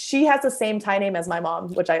 she has the same Thai name as my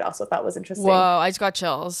mom, which I also thought was Whoa, interesting. I just got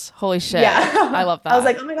chills. Holy shit. I Yeah. love I was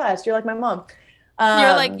like, that. oh my gosh, you're like my mom.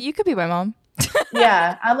 You're like, Um, you could be my mom.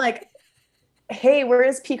 yeah. I'm like, hey, where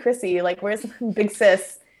is P. Chrissy? Like, where's Big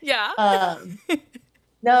Sis? Yeah. Um,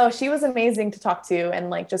 no, she was amazing to talk to and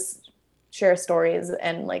like just share stories.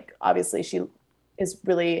 And like, obviously, is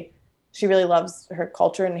really, she really loves her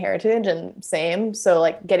culture and heritage, and same. So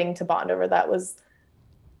like, getting to bond over that was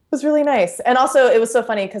really nice. And also, it was so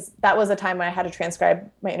funny because that was a time when I had to transcribe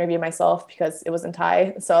my interview myself because it was in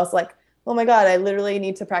Thai. So I was like, oh my God, I literally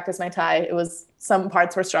need to practice my Thai. It was some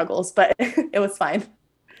parts were struggles, but it was fine.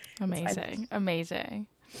 It's fine. Amazing. Amazing.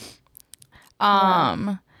 Yeah.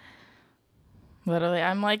 Um, Literally,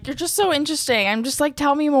 I'm like, you're just so interesting. I'm just like,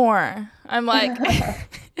 tell me more. I'm like,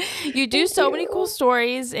 you do Thank so many cool you.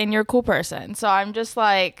 stories and you're a cool person. So I'm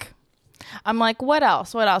like, what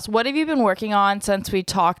else? What else? What have you been working on since we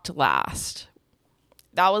talked last?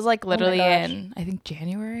 That was like Oh my literally gosh. in, I think,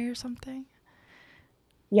 January or something.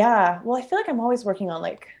 Yeah. Well, I feel like I'm always working on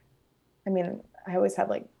like, I mean, I always have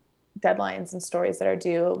like deadlines and stories that are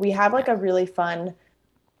due. We have Yeah. like a really fun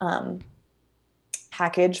um,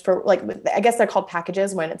 package for like, I guess they're called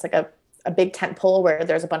packages when it's like a big tent pole where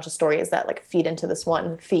there's a bunch of stories that like feed into this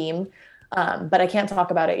one theme. But I can't talk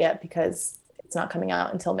about it yet because it's not coming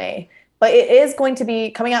out until May. But it is going to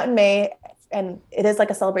be coming out in May, and it is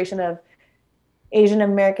like a celebration of Asian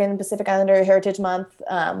American Pacific Islander Heritage Month,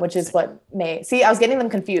 which is what May. See, I was getting them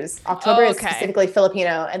confused. October Oh, is okay. specifically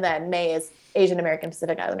Filipino, and then May is Asian American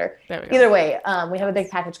Pacific Islander. There we go. Either way, we have a big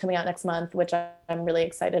Yes. package coming out next month, which I'm really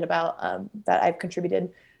excited about. That I've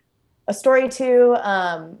contributed a story to.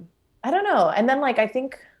 I don't know, and then like I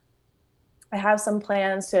think I have some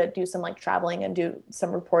plans to do some like traveling and do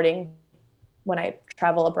some reporting when I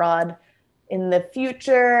travel abroad in the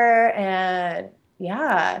future, and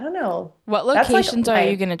yeah, I don't know. What That's like locations are you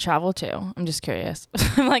my going to travel to? I'm just curious.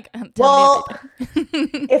 I'm like, tell me well,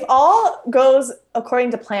 everything. if all goes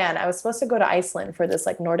according to plan, I was supposed to go to Iceland for this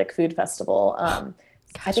like Nordic food festival. I think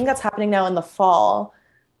Gotcha. that's happening now in the fall.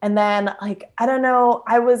 And then like I don't know,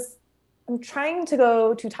 I'm trying to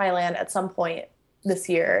go to Thailand at some point this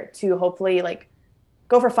year to hopefully like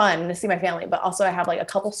go for fun to see my family, but also I have like a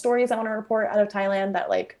couple stories I want to report out of Thailand that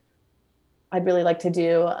like I'd really like to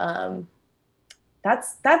do.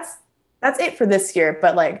 That's that's that's it for this year,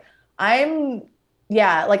 but like I'm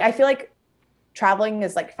yeah, like I feel like traveling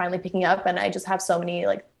is like finally picking up, and I just have so many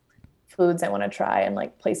like foods I want to try and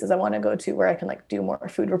like places I want to go to where I can like do more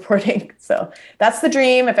food reporting. So that's the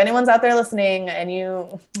dream. If anyone's out there listening and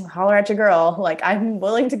you holler at your girl, like I'm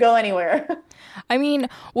willing to go anywhere. I mean,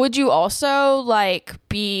 would you also like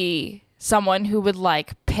be someone who would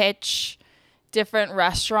like pitch different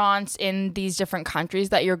restaurants in these different countries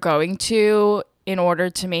that you're going to in order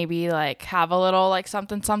to maybe like have a little like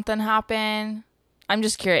something something happen? I'm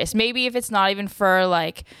just curious. Maybe if it's not even for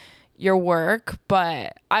like your work,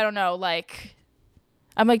 but I don't know, like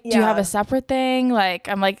I'm like, do you have a Yeah. separate thing? Like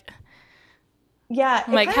Yeah, I'm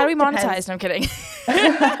it like, kind how do we of monetize? depends. No, I'm kidding.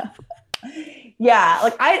 Yeah,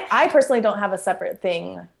 like I personally don't have a separate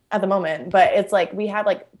thing at the moment, but it's like we have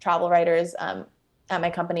like travel writers at my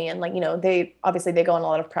company, and like they obviously they go on a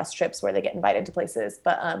lot of press trips where they get invited to places,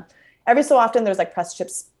 but every so often there's like press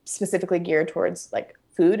trips specifically geared towards like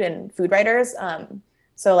food and food writers.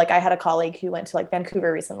 So like I had a colleague who went to like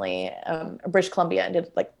Vancouver recently, British Columbia, and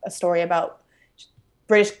did like a story about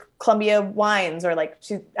British Columbia wines or like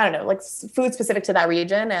I don't know, like food specific to that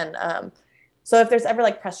region, and So if there's ever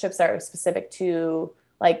like press trips that are specific to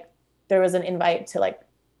like, there was an invite to like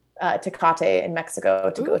Tecate in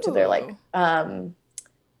Mexico to go to their like Ooh.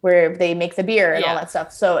 where they make the beer and all Yeah. that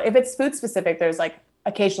stuff. So if it's food specific, there's like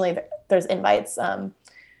occasionally there's invites. And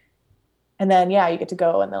then yeah, you get to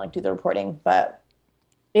go and then like do the reporting. But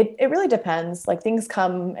it really depends. Like things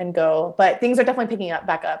come and go, but things are definitely picking up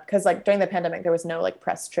back up because like during the pandemic there was no like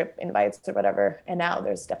press trip invites or whatever. And now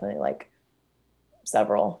there's definitely like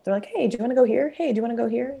several. They're like, hey, do you want to go here? Hey, do you want to go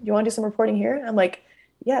here? Do you want to do some reporting here? I'm like,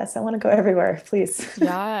 yes, I want to go everywhere, please.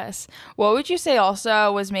 Yes. What would you say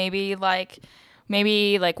also was maybe like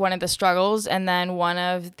one of the struggles and then one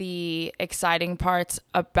of the exciting parts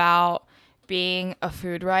about being a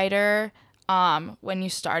food writer when you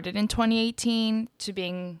started in 2018 to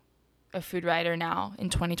being a food writer now in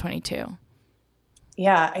 2022?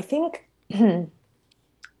 Yeah, I think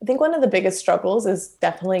one of the biggest struggles is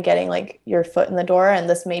definitely getting like your foot in the door. And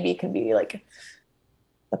this maybe can be like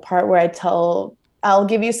the part where I'll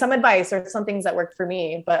give you some advice or some things that work for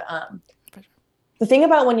me. But the thing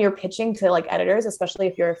about when you're pitching to like editors, especially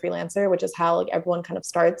if you're a freelancer, which is how like everyone kind of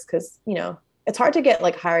starts, because you know it's hard to get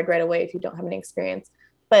like hired right away if you don't have any experience.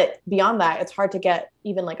 But beyond that, it's hard to get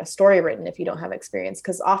even like a story written if you don't have experience.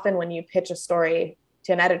 Because often when you pitch a story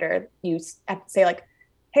to an editor, you say like,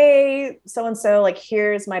 hey, so and so, like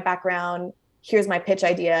here's my background, here's my pitch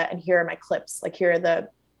idea, and here are my clips. Like here are the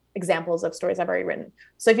examples of stories I've already written.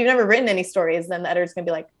 So if you've never written any stories, then the editor's gonna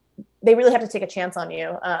be like, they really have to take a chance on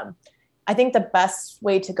you. I think the best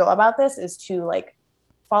way to go about this is to like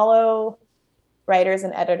follow writers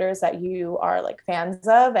and editors that you are like fans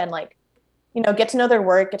of and like, you know, get to know their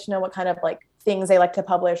work, get to know what kind of like things they like to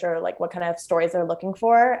publish or like what kind of stories they're looking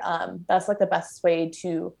for. That's like the best way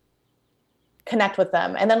to connect with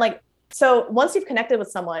them. And then like, so once you've connected with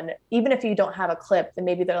someone, even if you don't have a clip, then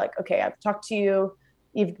maybe they're like, okay, I've talked to you,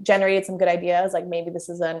 you've generated some good ideas. Like maybe this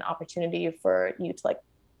is an opportunity for you to like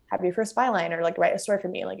have your first byline or like write a story for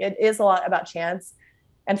me. Like it is a lot about chance.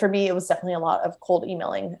 And for me, it was definitely a lot of cold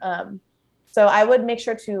emailing. So I would make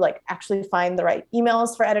sure to like actually find the right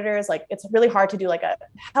emails for editors. Like it's really hard to do like a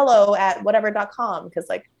hello at whatever.com because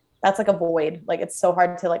like that's like a void. Like it's so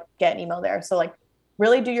hard to like get an email there. So like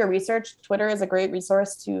really do your research. Twitter is a great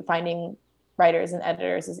resource to finding writers and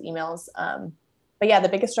editors' emails. But yeah, the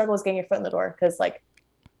biggest struggle is getting your foot in the door because like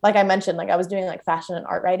I mentioned, like I was doing like fashion and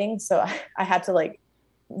art writing. So I had to like,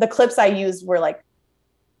 the clips I used were like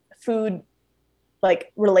food,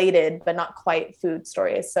 like related, but not quite food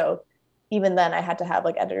stories. So even then I had to have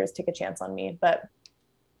like editors take a chance on me, but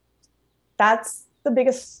that's the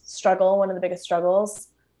biggest struggle. One of the biggest struggles.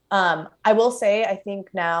 I will say, I think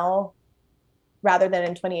now, rather than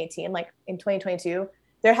in 2018, like in 2022,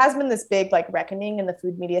 there has been this big like reckoning in the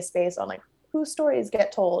food media space on like whose stories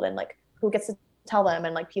get told and like who gets to tell them.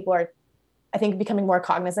 And like people are, I think, becoming more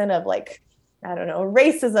cognizant of like, I don't know,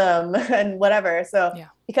 racism and whatever. So Yeah.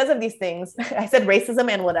 because of these things, I said racism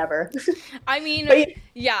and whatever. I mean, But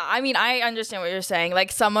yeah, I mean, I understand what you're saying.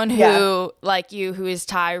 Like someone yeah, who, like you, who is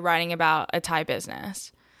Thai writing about a Thai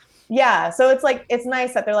business. yeah. So it's like, it's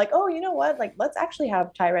nice that they're like, oh, you know what? Like, let's actually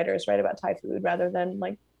have Thai writers write about Thai food rather than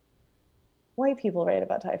like white people write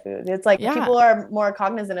about Thai food. It's like Yeah. people are more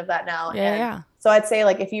cognizant of that now. Yeah, And yeah. so I'd say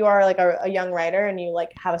like if you are like a young writer and you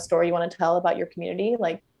like have a story you want to tell about your community,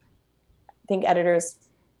 like I think editors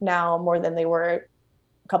now more than they were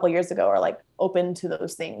a couple of years ago are like open to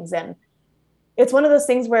those things. And it's one of those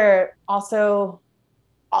things where also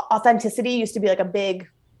authenticity used to be like a big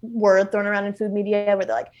word thrown around in food media where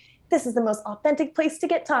they're like, this is the most authentic place to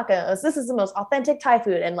get tacos. This is the most authentic Thai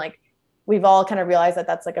food. And like, we've all kind of realized that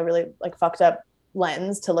that's like a really like fucked up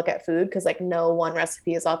lens to look at food because like no one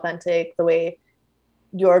recipe is authentic. The way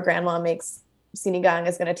your grandma makes sinigang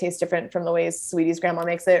is going to taste different from the way Sweetie's grandma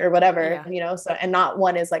makes it or whatever, Yeah. you know? So, and not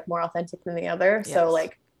one is like more authentic than the other. Yes. So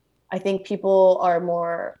like, I think people are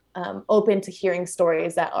more open to hearing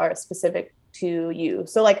stories that are specific to you.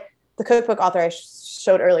 So like the cookbook author I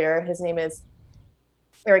showed earlier, his name is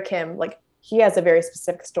Eric Kim. Like he has a very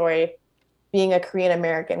specific story being a Korean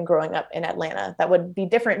American growing up in Atlanta that would be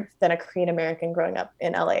different than a Korean American growing up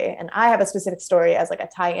in LA. And I have a specific story as like a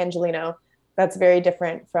Thai Angelino that's very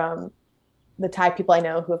different from the Thai people I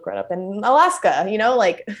know who have grown up in Alaska. You know,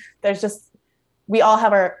 like there's just, we all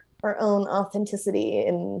have our own authenticity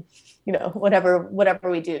in, you know, whatever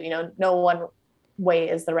we do. You know, no one way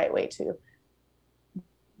is the right way to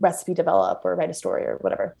recipe develop or write a story or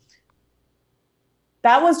whatever.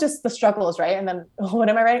 That was just the struggles, right? And then what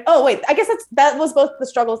am I writing? Oh wait, I guess that was both the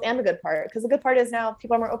struggles and the good part, because the good part is now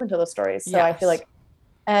people are more open to those stories. So I feel like,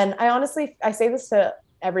 and I honestly, I say this to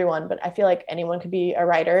everyone, but I feel like anyone could be a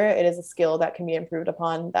writer. It is a skill that can be improved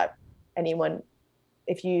upon, that anyone,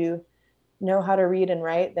 if you know how to read and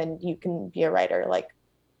write, then you can be a writer. Like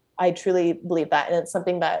I truly believe that. And it's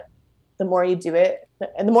something that the more you do it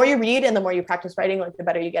and the more you read and the more you practice writing, like the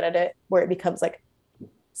better you get at it, where it becomes like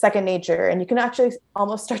second nature. And you can actually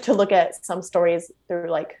almost start to look at some stories through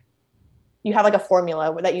like, you have like a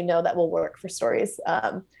formula that you know that will work for stories.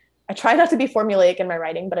 I try not to be formulaic in my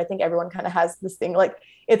writing, but I think everyone kind of has this thing, like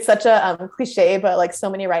it's such a cliche, but like so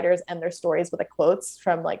many writers end their stories with like quotes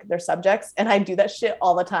from like their subjects. And I do that shit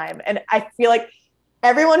all the time. And I feel like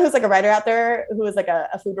everyone who's like a writer out there who is like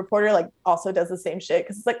a food reporter, like also does the same shit.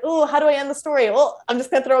 Cause it's like, oh, how do I end the story? Well, I'm just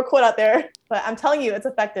gonna throw a quote out there, but I'm telling you, it's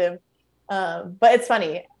effective. But it's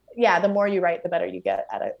funny. Yeah, the more you write, the better you get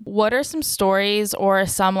at it. What are some stories or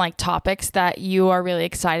some like topics that you are really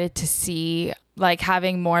excited to see like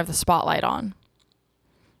having more of the spotlight on?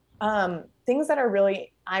 Things that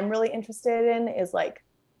I'm really interested in is like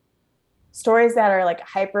stories that are like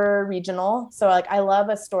hyper regional. So like I love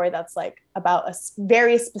a story that's like about a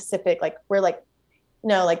very specific, like we're like,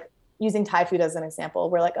 like using Thai food as an example.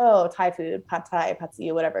 We're like, oh, Thai food, pad Thai, pad see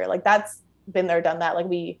ew, whatever. Like that's been there, done that. Like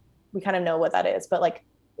we kind of know what that is. But like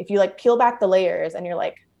if you like peel back the layers and you're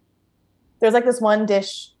like, there's like this one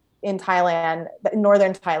dish in Thailand, in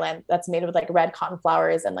northern Thailand, that's made with like red cotton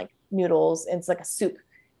flowers and like noodles. And it's like a soup.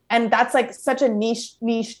 And that's like such a niche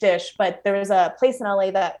dish, but there's a place in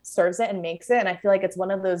LA that serves it and makes it. And I feel like it's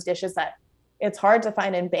one of those dishes that it's hard to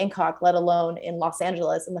find in Bangkok, let alone in Los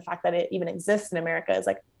Angeles. And the fact that it even exists in America is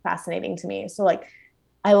like fascinating to me. So like,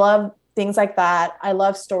 I love things like that. I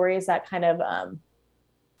love stories that kind of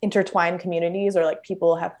intertwine communities, or like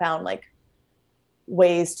people have found like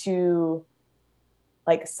ways to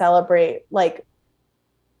like celebrate, like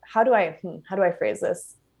how do I phrase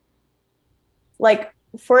this? Like,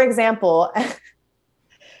 for example,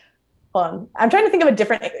 hold on, I'm trying to think of a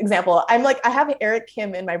different example. I'm like, I have Eric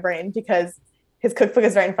Kim in my brain because his cookbook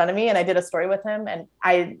is right in front of me and I did a story with him and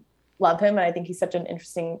I love him and I think he's such an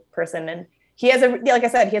interesting person. And he has like I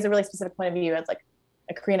said, he has a really specific point of view as like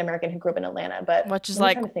a Korean American who grew up in Atlanta, but which is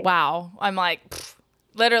like, wow. I'm like,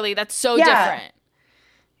 literally, that's so different.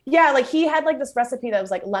 Yeah, like he had like this recipe that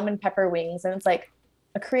was like lemon pepper wings, and it's like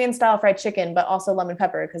a Korean style fried chicken, but also lemon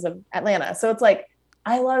pepper because of Atlanta. So it's like,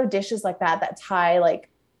 I love dishes like that tie like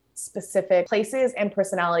specific places and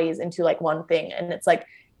personalities into like one thing. And it's like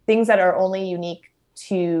things that are only unique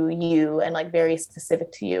to you and like very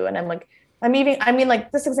specific to you. And I'm like, I mean,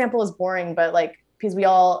 like this example is boring, but like, because we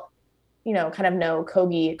all, kind of know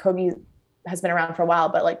Kogi. Kogi has been around for a while,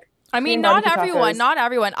 but like, I mean, not everyone.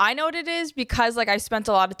 I know what it is because like I spent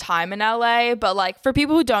a lot of time in LA, but like for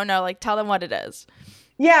people who don't know, like tell them what it is.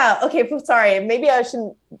 Yeah. Okay. Sorry. Maybe I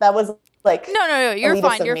shouldn't. That was like. No. You're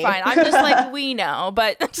fine. You're fine. I'm just like, we know,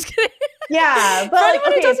 but I'm just kidding. Yeah. But for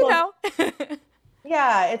anyone who doesn't know.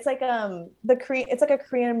 Yeah. It's like, it's like a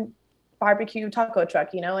Korean barbecue taco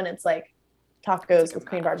truck, and it's like tacos with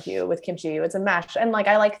Korean barbecue with kimchi. It's a mash. And like,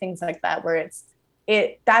 I like things like that where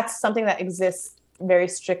that's something that exists very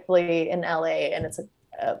strictly in LA, and it's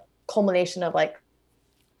a culmination of like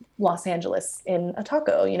Los Angeles in a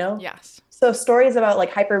taco, Yes. So stories about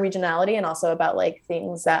like hyper regionality and also about like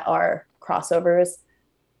things that are crossovers.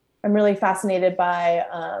 I'm really fascinated by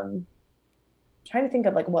trying to think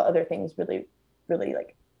of like what other things really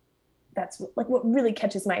like that's like what really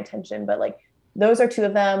catches my attention, but like those are two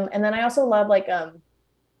of them. And then I also love like a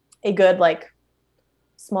good like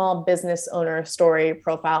small business owner story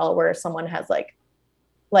profile where someone has like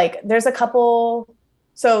there's a couple.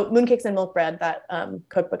 So Mooncakes and Milk Bread, that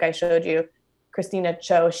cookbook I showed you, Christina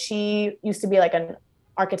Cho, she used to be like an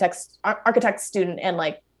architect student, and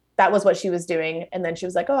like that was what she was doing. And then she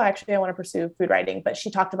was like, oh, actually I want to pursue food writing. But she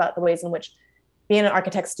talked about the ways in which being an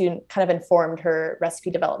architect student kind of informed her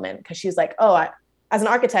recipe development, because she was like, oh, as an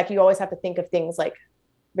architect, you always have to think of things like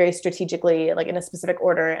very strategically, like in a specific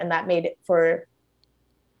order. And that made for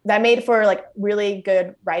like really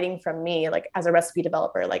good writing from me, like as a recipe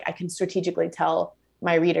developer. Like I can strategically tell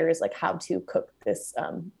my readers like how to cook this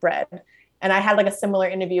bread. And I had like a similar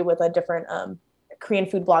interview with a different Korean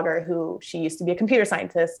food blogger who, she used to be a computer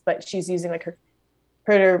scientist, but she's using like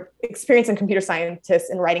her experience in computer scientists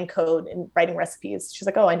in writing code and writing recipes. She's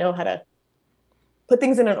like, oh, I know how to put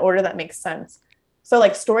things in an order that makes sense. So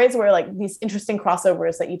like stories where like these interesting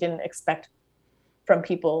crossovers that you didn't expect from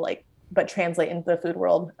people, like, but translate into the food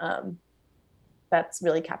world. That's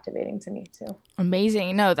really captivating to me too.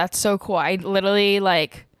 Amazing. No, that's so cool. I literally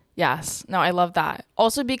like, yes. No, I love that.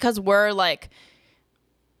 Also because we're like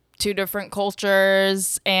two different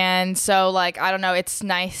cultures. And so like, I don't know, it's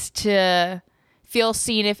nice to feel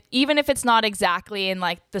seen, even if it's not exactly in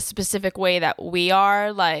like the specific way that we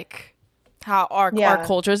are. Like, how our Yeah.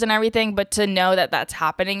 cultures and everything, but to know that that's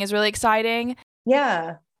happening is really exciting.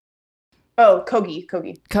 Yeah. Oh, Co-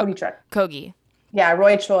 Kogi truck. Kogi. Yeah,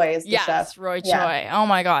 Roy Choi is the chef. Yes, Roy Yeah. Choi. Oh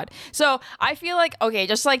my God. So I feel like, okay,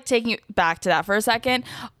 just like taking it back to that for a second,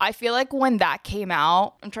 I feel like when that came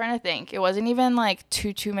out, I'm trying to think, it wasn't even like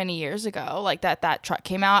too many years ago, like that truck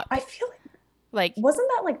came out. I feel Like, wasn't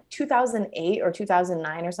that like 2008 or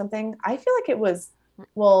 2009 or something? I feel like it was,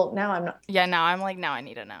 well, now I'm not, yeah, now I'm like, now I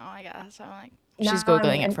need to know, I guess. I'm like, she's now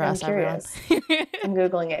Googling it for I'm us, everyone. curious. I'm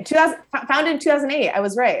Googling it. 2000, founded in 2008. I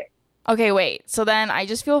was right. Okay, wait. So then I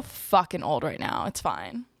just feel fucking old right now. It's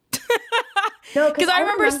fine. No, Because I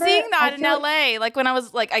remember seeing I that in feel LA, like when I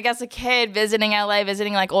was like, I guess a kid visiting LA,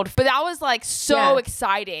 visiting like old, but that was like so Yeah.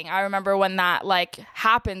 exciting. I remember when that like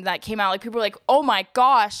happened, that came out, like people were like, oh my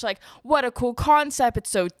gosh, like what a cool concept. It's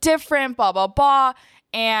so different, blah, blah, blah.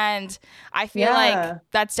 And I feel like Yeah.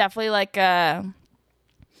 that's definitely like a,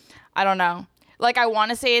 I don't know. Like I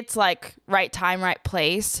want to say it's like right time, right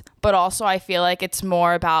place, but also I feel like it's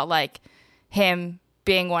more about like him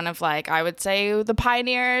being one of like I would say the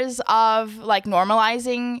pioneers of like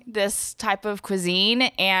normalizing this type of cuisine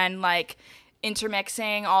and like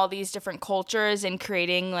intermixing all these different cultures and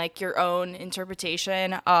creating like your own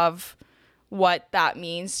interpretation of what that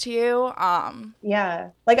means to you. Yeah.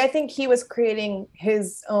 Like I think he was creating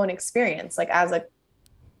his own experience, like as a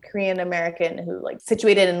Korean American who like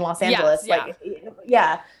situated in Los Yes, Angeles. yeah. Like,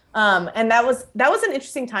 yeah. And that was an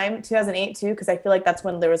interesting time, 2008 too, because I feel like that's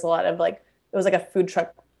when there was a lot of like it was like a food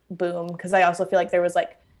truck boom. Because I also feel like there was a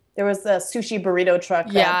sushi burrito truck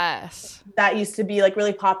Yes. that used to be like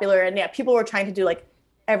really popular, and yeah, people were trying to do like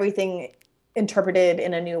everything interpreted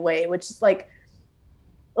in a new way, which is like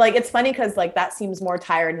it's funny because like that seems more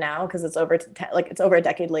tired now because it's over like it's over a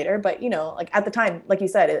decade later, but like at the time, like you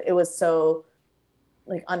said, it was so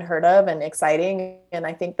like unheard of and exciting. And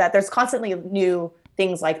I think that there's constantly new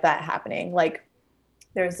things like that happening. Like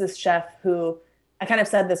there's this chef who I kind of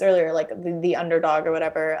said this earlier, like the underdog or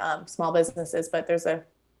whatever, small businesses, but there's a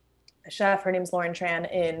chef, her name's Lauren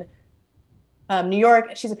Tran in New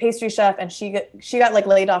York. She's a pastry chef, and she got like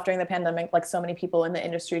laid off during the pandemic, like so many people in the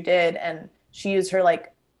industry did. And she used her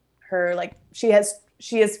she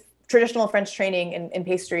has traditional French training in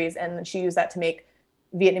pastries, and she used that to make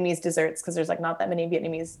Vietnamese desserts because there's like not that many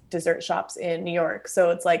Vietnamese dessert shops in New York.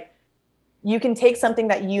 So it's like you can take something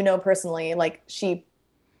that personally, like she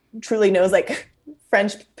truly knows like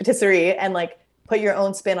French patisserie, and like put your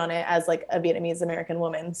own spin on it as like a Vietnamese American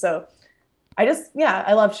woman. So I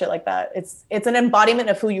love shit like that. It's an embodiment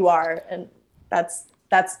of who you are, and that's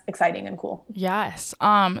exciting and cool. Yes.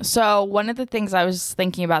 So one of the things I was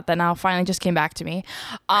thinking about that now finally just came back to me,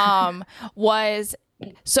 was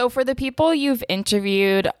so for the people you've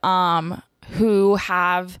interviewed, who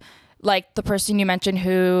have like the person you mentioned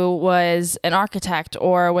who was an architect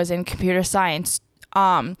or was in computer science,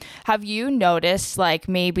 have you noticed like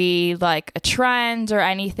maybe like a trend or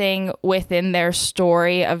anything within their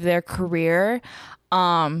story of their career,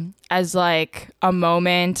 as like a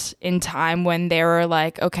moment in time when they were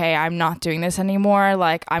like, okay, I'm not doing this anymore.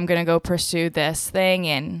 Like I'm going to go pursue this thing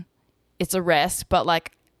and it's a risk, but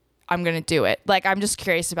like I'm going to do it. Like I'm just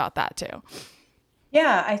curious about that too.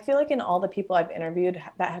 Yeah, I feel like in all the people I've interviewed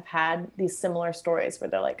that have had these similar stories where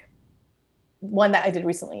they're like, one that I did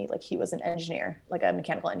recently, like he was an engineer, like a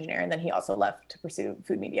mechanical engineer, and then he also left to pursue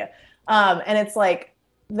food media. And it's like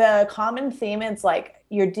the common theme is like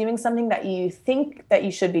you're doing something that you think that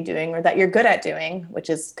you should be doing or that you're good at doing, which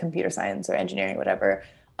is computer science or engineering, whatever.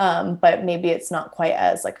 But maybe it's not quite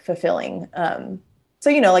as like fulfilling. So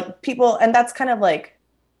like people, and that's kind of like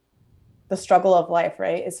the struggle of life,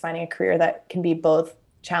 right? Is finding a career that can be both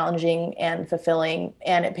challenging and fulfilling,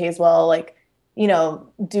 and it pays well. Like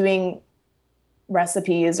doing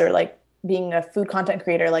recipes or like being a food content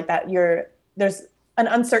creator like that, there's an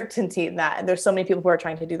uncertainty in that, and there's so many people who are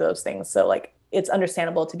trying to do those things, so like it's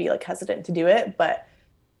understandable to be like hesitant to do it. But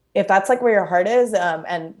if that's like where your heart is,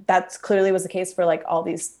 and that's clearly was the case for like all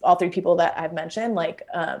three people that I've mentioned, like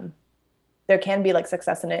there can be like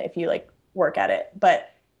success in it if you like work at it. But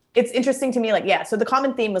it's interesting to me, like, yeah, so the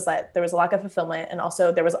common theme was that there was a lack of fulfillment, and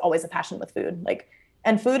also there was always a passion with food, like,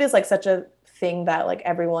 and food is like such a thing that like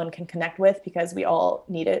everyone can connect with because we all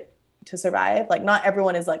need it to survive. Like not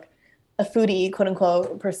everyone is like a foodie, quote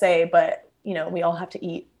unquote, per se, but we all have to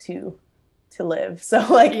eat to live. So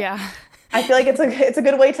like, Yeah. I feel like it's a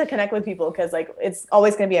good way to connect with people because like it's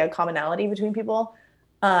always going to be a commonality between people.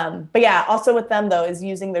 But yeah, also with them though is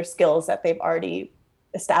using their skills that they've already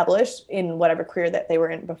established in whatever career that they were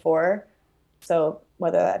in before. So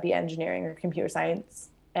whether that be engineering or computer science,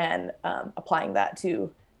 and applying that to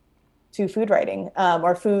to food writing,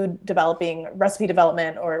 or food developing, recipe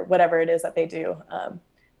development, or whatever it is that they do.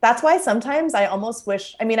 That's why sometimes I almost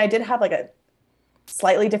wish, I mean, I did have like a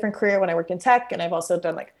slightly different career when I worked in tech, and I've also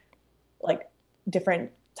done like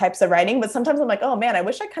different types of writing, but sometimes I'm like, oh man, I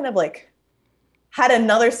wish I kind of like had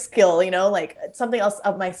another skill, you know, like something else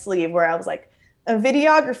up my sleeve where I was like a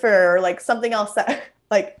videographer or like something else that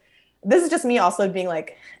like, this is just me also being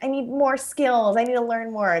like, I need more skills. I need to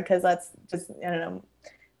learn more, because that's just, I don't know,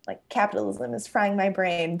 like capitalism is frying my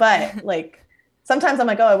brain. But like sometimes I'm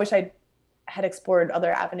like, oh, I wish I had explored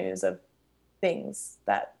other avenues of things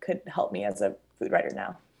that could help me as a food writer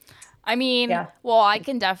now. I mean, well, I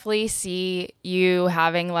can definitely see you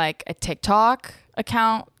having like a TikTok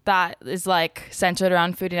account that is like centered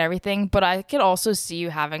around food and everything, but I could also see you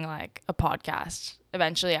having like a podcast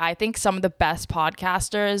eventually. I think some of the best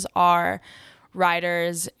podcasters are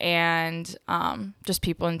writers and just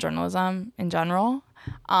people in journalism in general,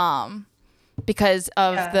 because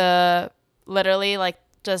of the literally like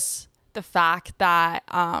just the fact that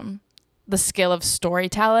the skill of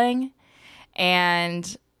storytelling.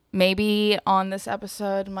 And maybe on this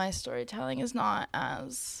episode my storytelling is not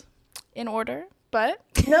as in order, but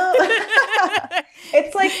no.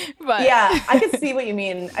 It's like, but yeah, I can see what you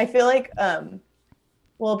mean. I feel like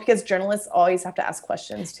well, because journalists always have to ask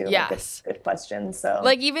questions too. Yes. Like good questions. So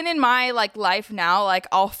like even in my like life now, like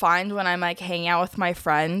I'll find when I'm like hanging out with my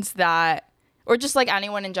friends that, or just like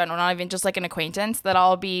anyone in general, not even just like an acquaintance, that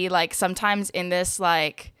I'll be like sometimes in this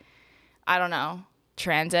like, I don't know,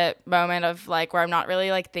 transit moment of like where I'm not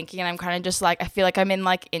really like thinking, and I'm kind of just like, I feel like I'm in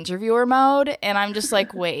like interviewer mode, and I'm just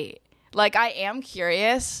like, wait, like I am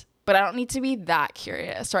curious, but I don't need to be that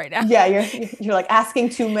curious right now. Yeah, you're like asking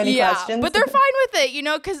too many questions. But they're fine with it, you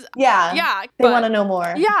know, because they want to know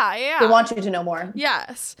more. Yeah. They want you to know more.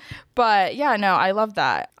 Yes. But yeah, no, I love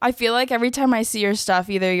that. I feel like every time I see your stuff,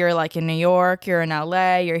 either you're like in New York, you're in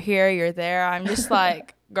LA, you're here, you're there, I'm just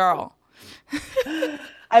like, girl.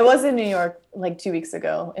 I was in New York like 2 weeks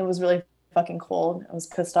ago. It was really fucking cold. I was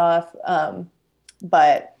pissed off.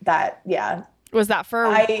 But that, yeah. Was that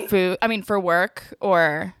for food? I mean, for work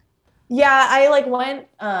or? Yeah, I like went,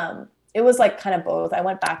 it was like kind of both. I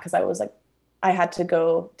went back because I was like, I had to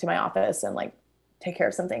go to my office and like take care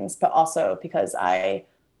of some things, but also because I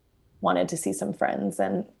wanted to see some friends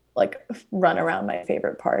and like run around my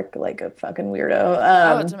favorite park like a fucking weirdo.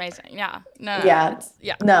 Oh, it's amazing. Yeah. No.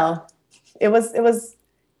 Yeah. No, it was a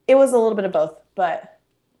little bit of both, but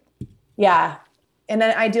yeah. In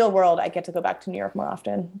an ideal world, I get to go back to New York more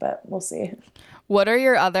often, but we'll see. What are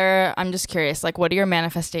your other, I'm just curious, like what are your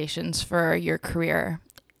manifestations for your career?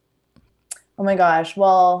 Oh my gosh.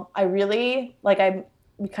 Well, I really, we kind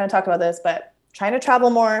of talked about this, but trying to travel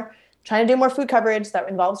more, trying to do more food coverage that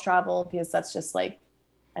involves travel, because that's just like,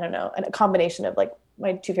 I don't know, a combination of like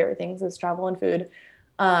my two favorite things is travel and food.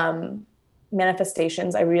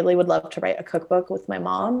 Manifestations, I really would love to write a cookbook with my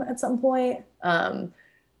mom at some point.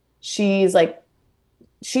 She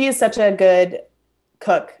is such a good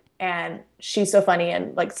cook, and she's so funny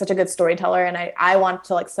and like such a good storyteller. And I want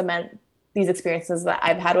to like cement these experiences that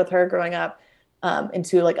I've had with her growing up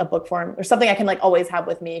into like a book form or something I can like always have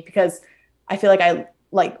with me, because I feel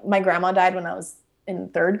like my grandma died when I was in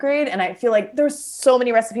 3rd grade. And I feel like there's so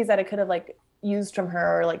many recipes that I could have like used from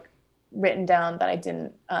her or like written down that I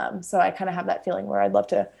didn't. So I kind of have that feeling where I'd love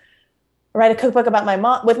to write a cookbook about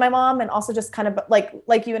with my mom, and also just kind of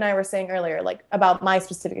like you and I were saying earlier, like about my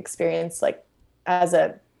specific experience, like as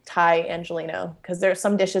a Thai Angelino, because there are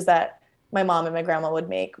some dishes that my mom and my grandma would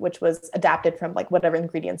make, which was adapted from like whatever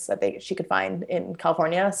ingredients that she could find in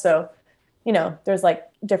California. So, you know, there's like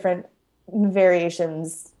different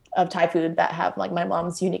variations of Thai food that have like my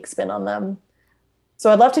mom's unique spin on them.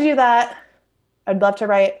 So I'd love to do that. I'd love to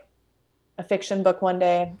write a fiction book one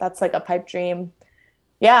day. That's like a pipe dream.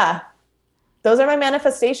 Yeah. Those are my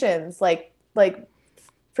manifestations. Like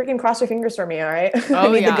freaking cross your fingers for me. All right.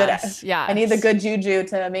 Oh, I need the good juju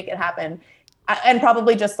to make it happen. And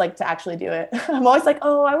probably just like to actually do it. I'm always like,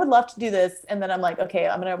 oh, I would love to do this. And then I'm like, okay,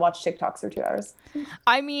 I'm going to watch TikToks for 2 hours.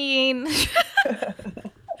 I mean,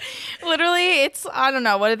 literally I don't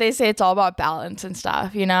know. What did they say? It's all about balance and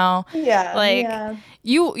stuff, you know? Yeah. Like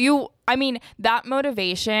I mean, that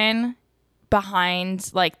motivation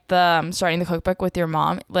behind like the starting the cookbook with your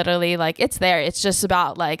mom, literally like it's there. It's just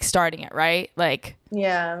about like starting it, right? Like,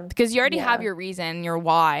 yeah, because you already have your reason, your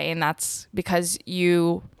why, and that's because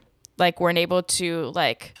you like weren't able to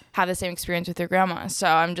like have the same experience with your grandma. So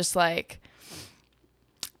I'm just like,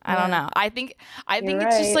 I don't know. I think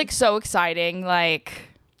it's just like so exciting, like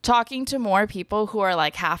talking to more people who are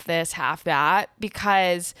like half this, half that,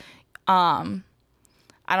 because I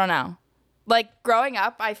don't know. like growing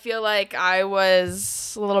up, I feel like I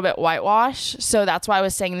was a little bit whitewashed. So that's why I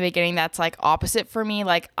was saying in the beginning that's like opposite for me.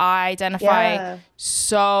 Like I identify Yeah.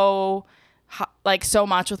 so like so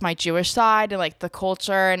much with my Jewish side and like the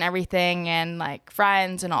culture and everything and like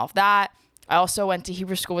friends and all of that. I also went to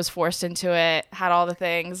Hebrew school, was forced into it, had all the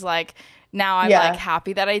things. Like now I'm like Yeah.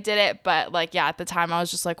 happy that I did it, but like yeah, at the time I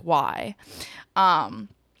was just like, why?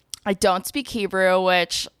 I don't speak Hebrew,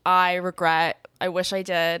 which I regret. I wish I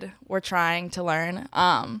did. We're trying to learn.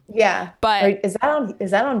 Yeah. But Is that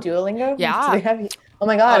on Duolingo? Do yeah. they have Oh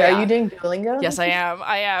my Oh God, are you yeah. doing Duolingo? Yes, I am.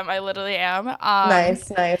 I am. I literally am. Nice,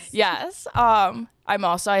 nice. Yes. I'm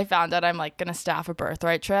also, I found out I'm like gonna staff a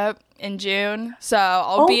birthright trip in June. So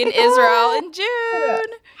I'll Oh be in my Israel in God.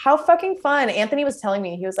 June. How fucking fun. Anthony was telling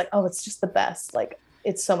me, he was like, "Oh, it's just the best. Like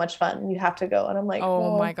it's so much fun. You have to go." And I'm like,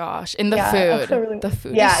 Oh my "Well, gosh. And the yeah, I food. really The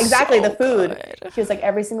food is Yeah, exactly, the so food." good. He was like,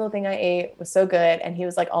 "Every single thing I ate was so good." And he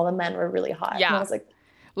was like, "All the men were really hot." And I Yeah. was like,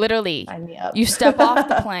 Literally. "Sign me up." You step off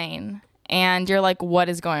the plane and you're like, what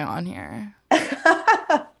is going on here?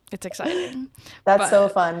 It's exciting. That's so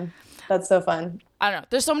But fun. That's so fun. I don't know.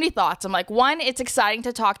 There's so many thoughts. I'm like, one, it's exciting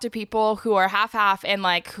to talk to people who are half and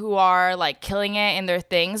like who are like killing it in their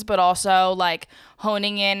things, but also like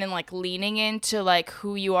honing in and like leaning into like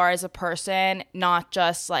who you are as a person, not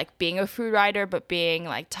just like being a food writer, but being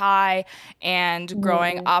like Thai and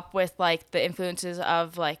growing Mhm. up with like the influences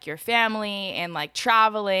of like your family and like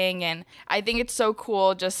traveling. And I think it's so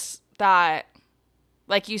cool just that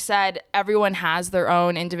like you said, everyone has their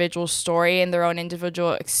own individual story and their own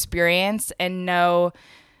individual experience, and no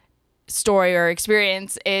story or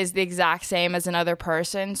experience is the exact same as another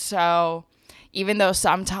person. So even though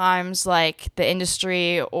sometimes like the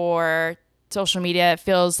industry or social media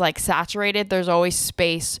feels like saturated, there's always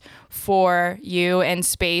space for you and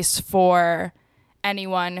space for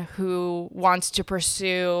anyone who wants to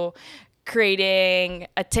pursue creating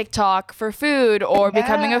a TikTok for food or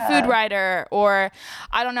becoming a food Yeah. writer, or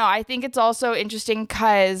I don't know. I think it's also interesting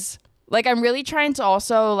because like I'm really trying to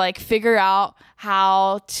also like figure out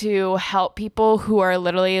how to help people who are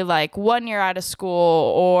literally like 1 year out of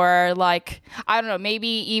school, or like I don't know, maybe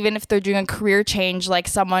even if they're doing a career change, like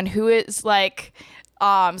someone who is like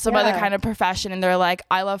some other Yeah. kind of profession, and they're like,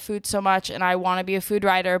 I love food so much and I want to be a food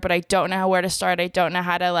writer, but I don't know where to start. I don't know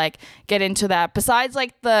how to like get into that besides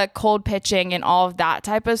like the cold pitching and all of that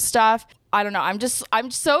type of stuff. I don't know. I'm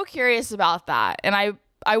so curious about that, and I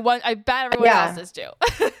bet everyone else Yeah. is too.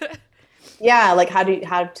 Yeah, like how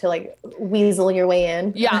to like weasel your way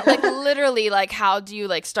in. Yeah, like literally, like how do you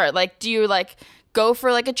like start? Like, do you like go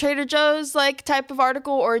for like a Trader Joe's like type of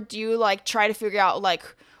article, or do you like try to figure out like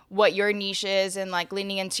what your niche is and like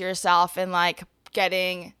leaning into yourself and like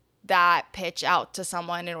getting that pitch out to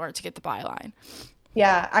someone in order to get the byline?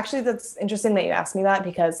 Yeah, actually, that's interesting that you asked me that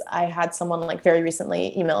because I had someone like very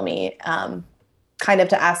recently email me, kind of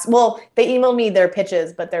to ask. Well, they emailed me their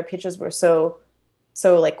pitches, but their pitches were so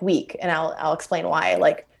like weak, and I'll explain why.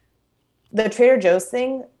 Like the Trader Joe's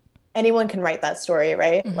thing, anyone can write that story,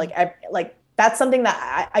 right? Mm-hmm. Like that's something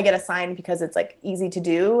that I get assigned because it's like easy to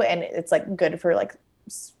do and it's like good for like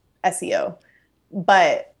SEO,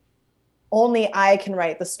 but only I can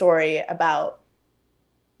write the story about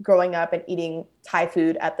growing up and eating Thai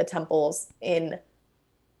food at the temples in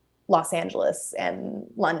Los Angeles and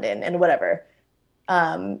London and whatever.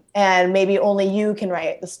 And maybe only you can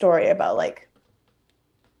write the story about like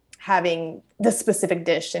having this specific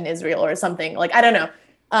dish in Israel or something. Like, I don't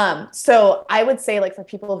know. So I would say like for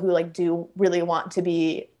people who like do really want to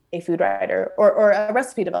be a food writer or a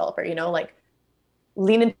recipe developer, you know, like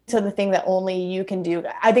lean into the thing that only you can do.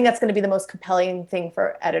 I think that's going to be the most compelling thing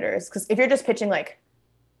for editors. Because if you're just pitching like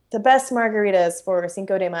the best margaritas for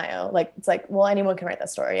Cinco de Mayo, like it's like, well, anyone can write that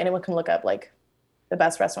story. Anyone can look up like the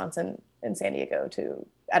best restaurants in San Diego to,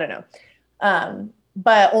 I don't know.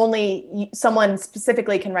 But only someone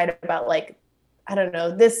specifically can write about like, I don't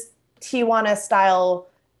know, this Tijuana style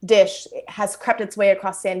dish has crept its way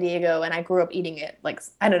across San Diego and I grew up eating it. Like,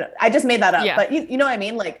 I don't know. I just made that up, Yeah. but you know what I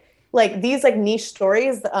mean? Like these like niche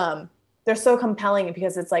stories, they're so compelling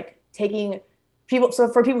because it's like taking people. So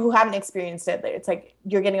for people who haven't experienced it, it's like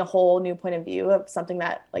you're getting a whole new point of view of something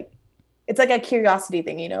that like, it's like a curiosity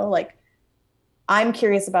thing, you know, like I'm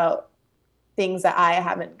curious about things that I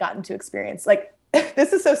haven't gotten to experience. Like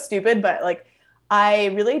this is so stupid, but like I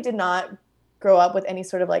really did not grow up with any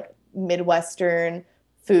sort of like Midwestern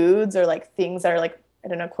foods or like things that are like, I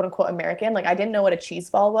don't know, quote unquote American. Like I didn't know what a cheese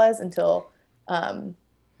ball was until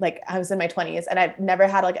like I was in my 20s, and I've never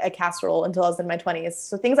had like a casserole until I was in my 20s.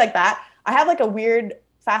 So things like that, I have like a weird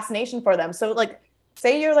fascination for them. So like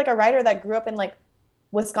say you're like a writer that grew up in like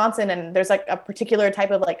Wisconsin and there's like a particular type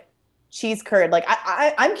of like cheese curd. Like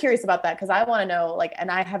I'm curious about that because I want to know, like,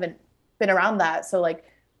 and I haven't been around that. So like,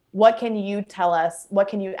 what can you tell us? What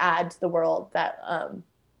can you add to the world that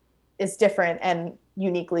is different and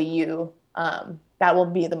uniquely you? That will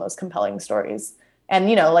be the most compelling stories. And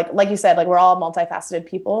you know, like you said, like we're all multifaceted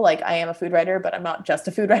people. Like I am a food writer, but I'm not just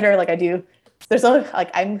a food writer. Like I do. There's a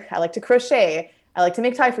like I like to crochet. I like to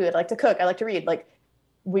make Thai food. I like to cook. I like to read. Like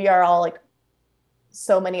we are all like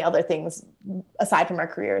so many other things aside from our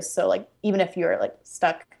careers. So like even if you're like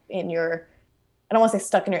stuck in your, I don't want to say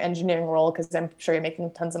stuck in your engineering role because I'm sure you're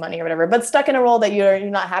making tons of money or whatever, but stuck in a role that you're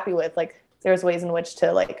not happy with, like there's ways in which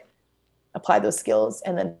to like apply those skills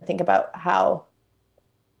and then think about how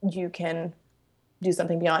you can do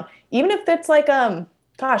something beyond. Even if it's like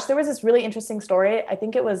gosh, there was this really interesting story. I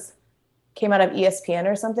think it was came out of ESPN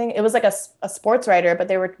or something. It was like a sports writer, but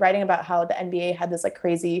they were writing about how the NBA had this like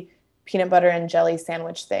crazy peanut butter and jelly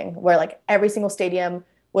sandwich thing where like every single stadium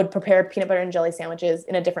would prepare peanut butter and jelly sandwiches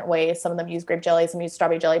in a different way. Some of them use grape jelly, some use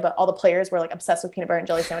strawberry jelly, but all the players were like obsessed with peanut butter and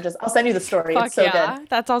jelly sandwiches. I'll send you the story. Fuck it's so yeah. good.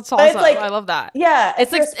 That sounds awesome. Like, I love that. Yeah.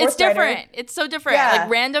 It's like, it's different. Writer, it's so different. Yeah. Like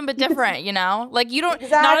random, but different, you know? Like you don't,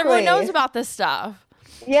 exactly. Not everyone knows about this stuff.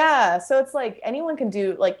 Yeah. So it's like anyone can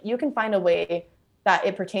do, like you can find a way that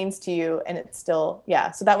it pertains to you and it's still,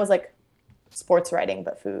 yeah. So that was like sports writing,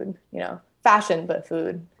 but food, you know, fashion, but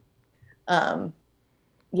food.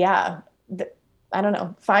 Yeah. I don't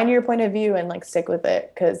know. Find your point of view and like stick with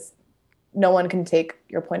it because no one can take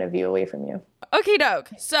your point of view away from you. Okay, doke.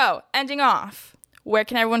 So ending off, where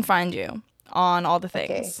can everyone find you on all the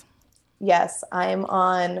things? Okay. Yes, I'm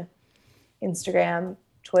on Instagram,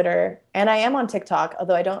 Twitter, and I am on TikTok,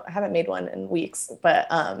 although I haven't made one in weeks, but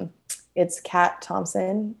it's Kat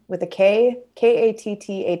Thompson with a K,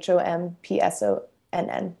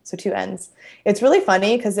 KATTHOMPSONN. So 2 N's. It's really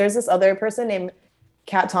funny because there's this other person named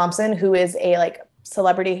Kat Thompson, who is a like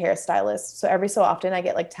celebrity hairstylist. So every so often I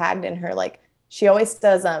get like tagged in her, like she always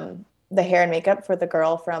does the hair and makeup for the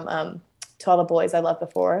girl from To All the Boys I Loved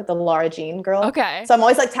Before, the Lara Jean girl. Okay. So I'm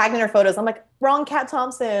always like tagged in her photos. I'm like, wrong Kat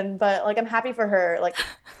Thompson, but like I'm happy for her. Like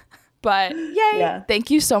but yay. Yeah. Thank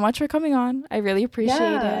you so much for coming on. I really appreciate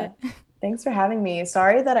it. Thanks for having me.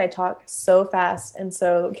 Sorry that I talk so fast and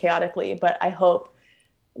so chaotically, but I hope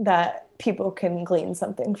that people can glean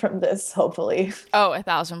something from this, hopefully. Oh,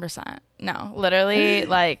 1,000%. No, literally,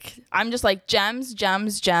 like, I'm just like gems.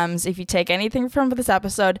 If you take anything from this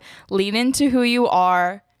episode, lean into who you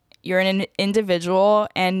are. You're an individual,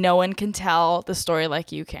 and no one can tell the story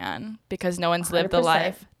like you can because no one's 100%. Lived the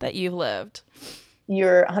life that you've lived.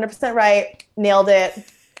 You're 100% right. Nailed it.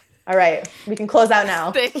 All right. We can close out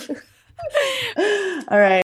now. All right.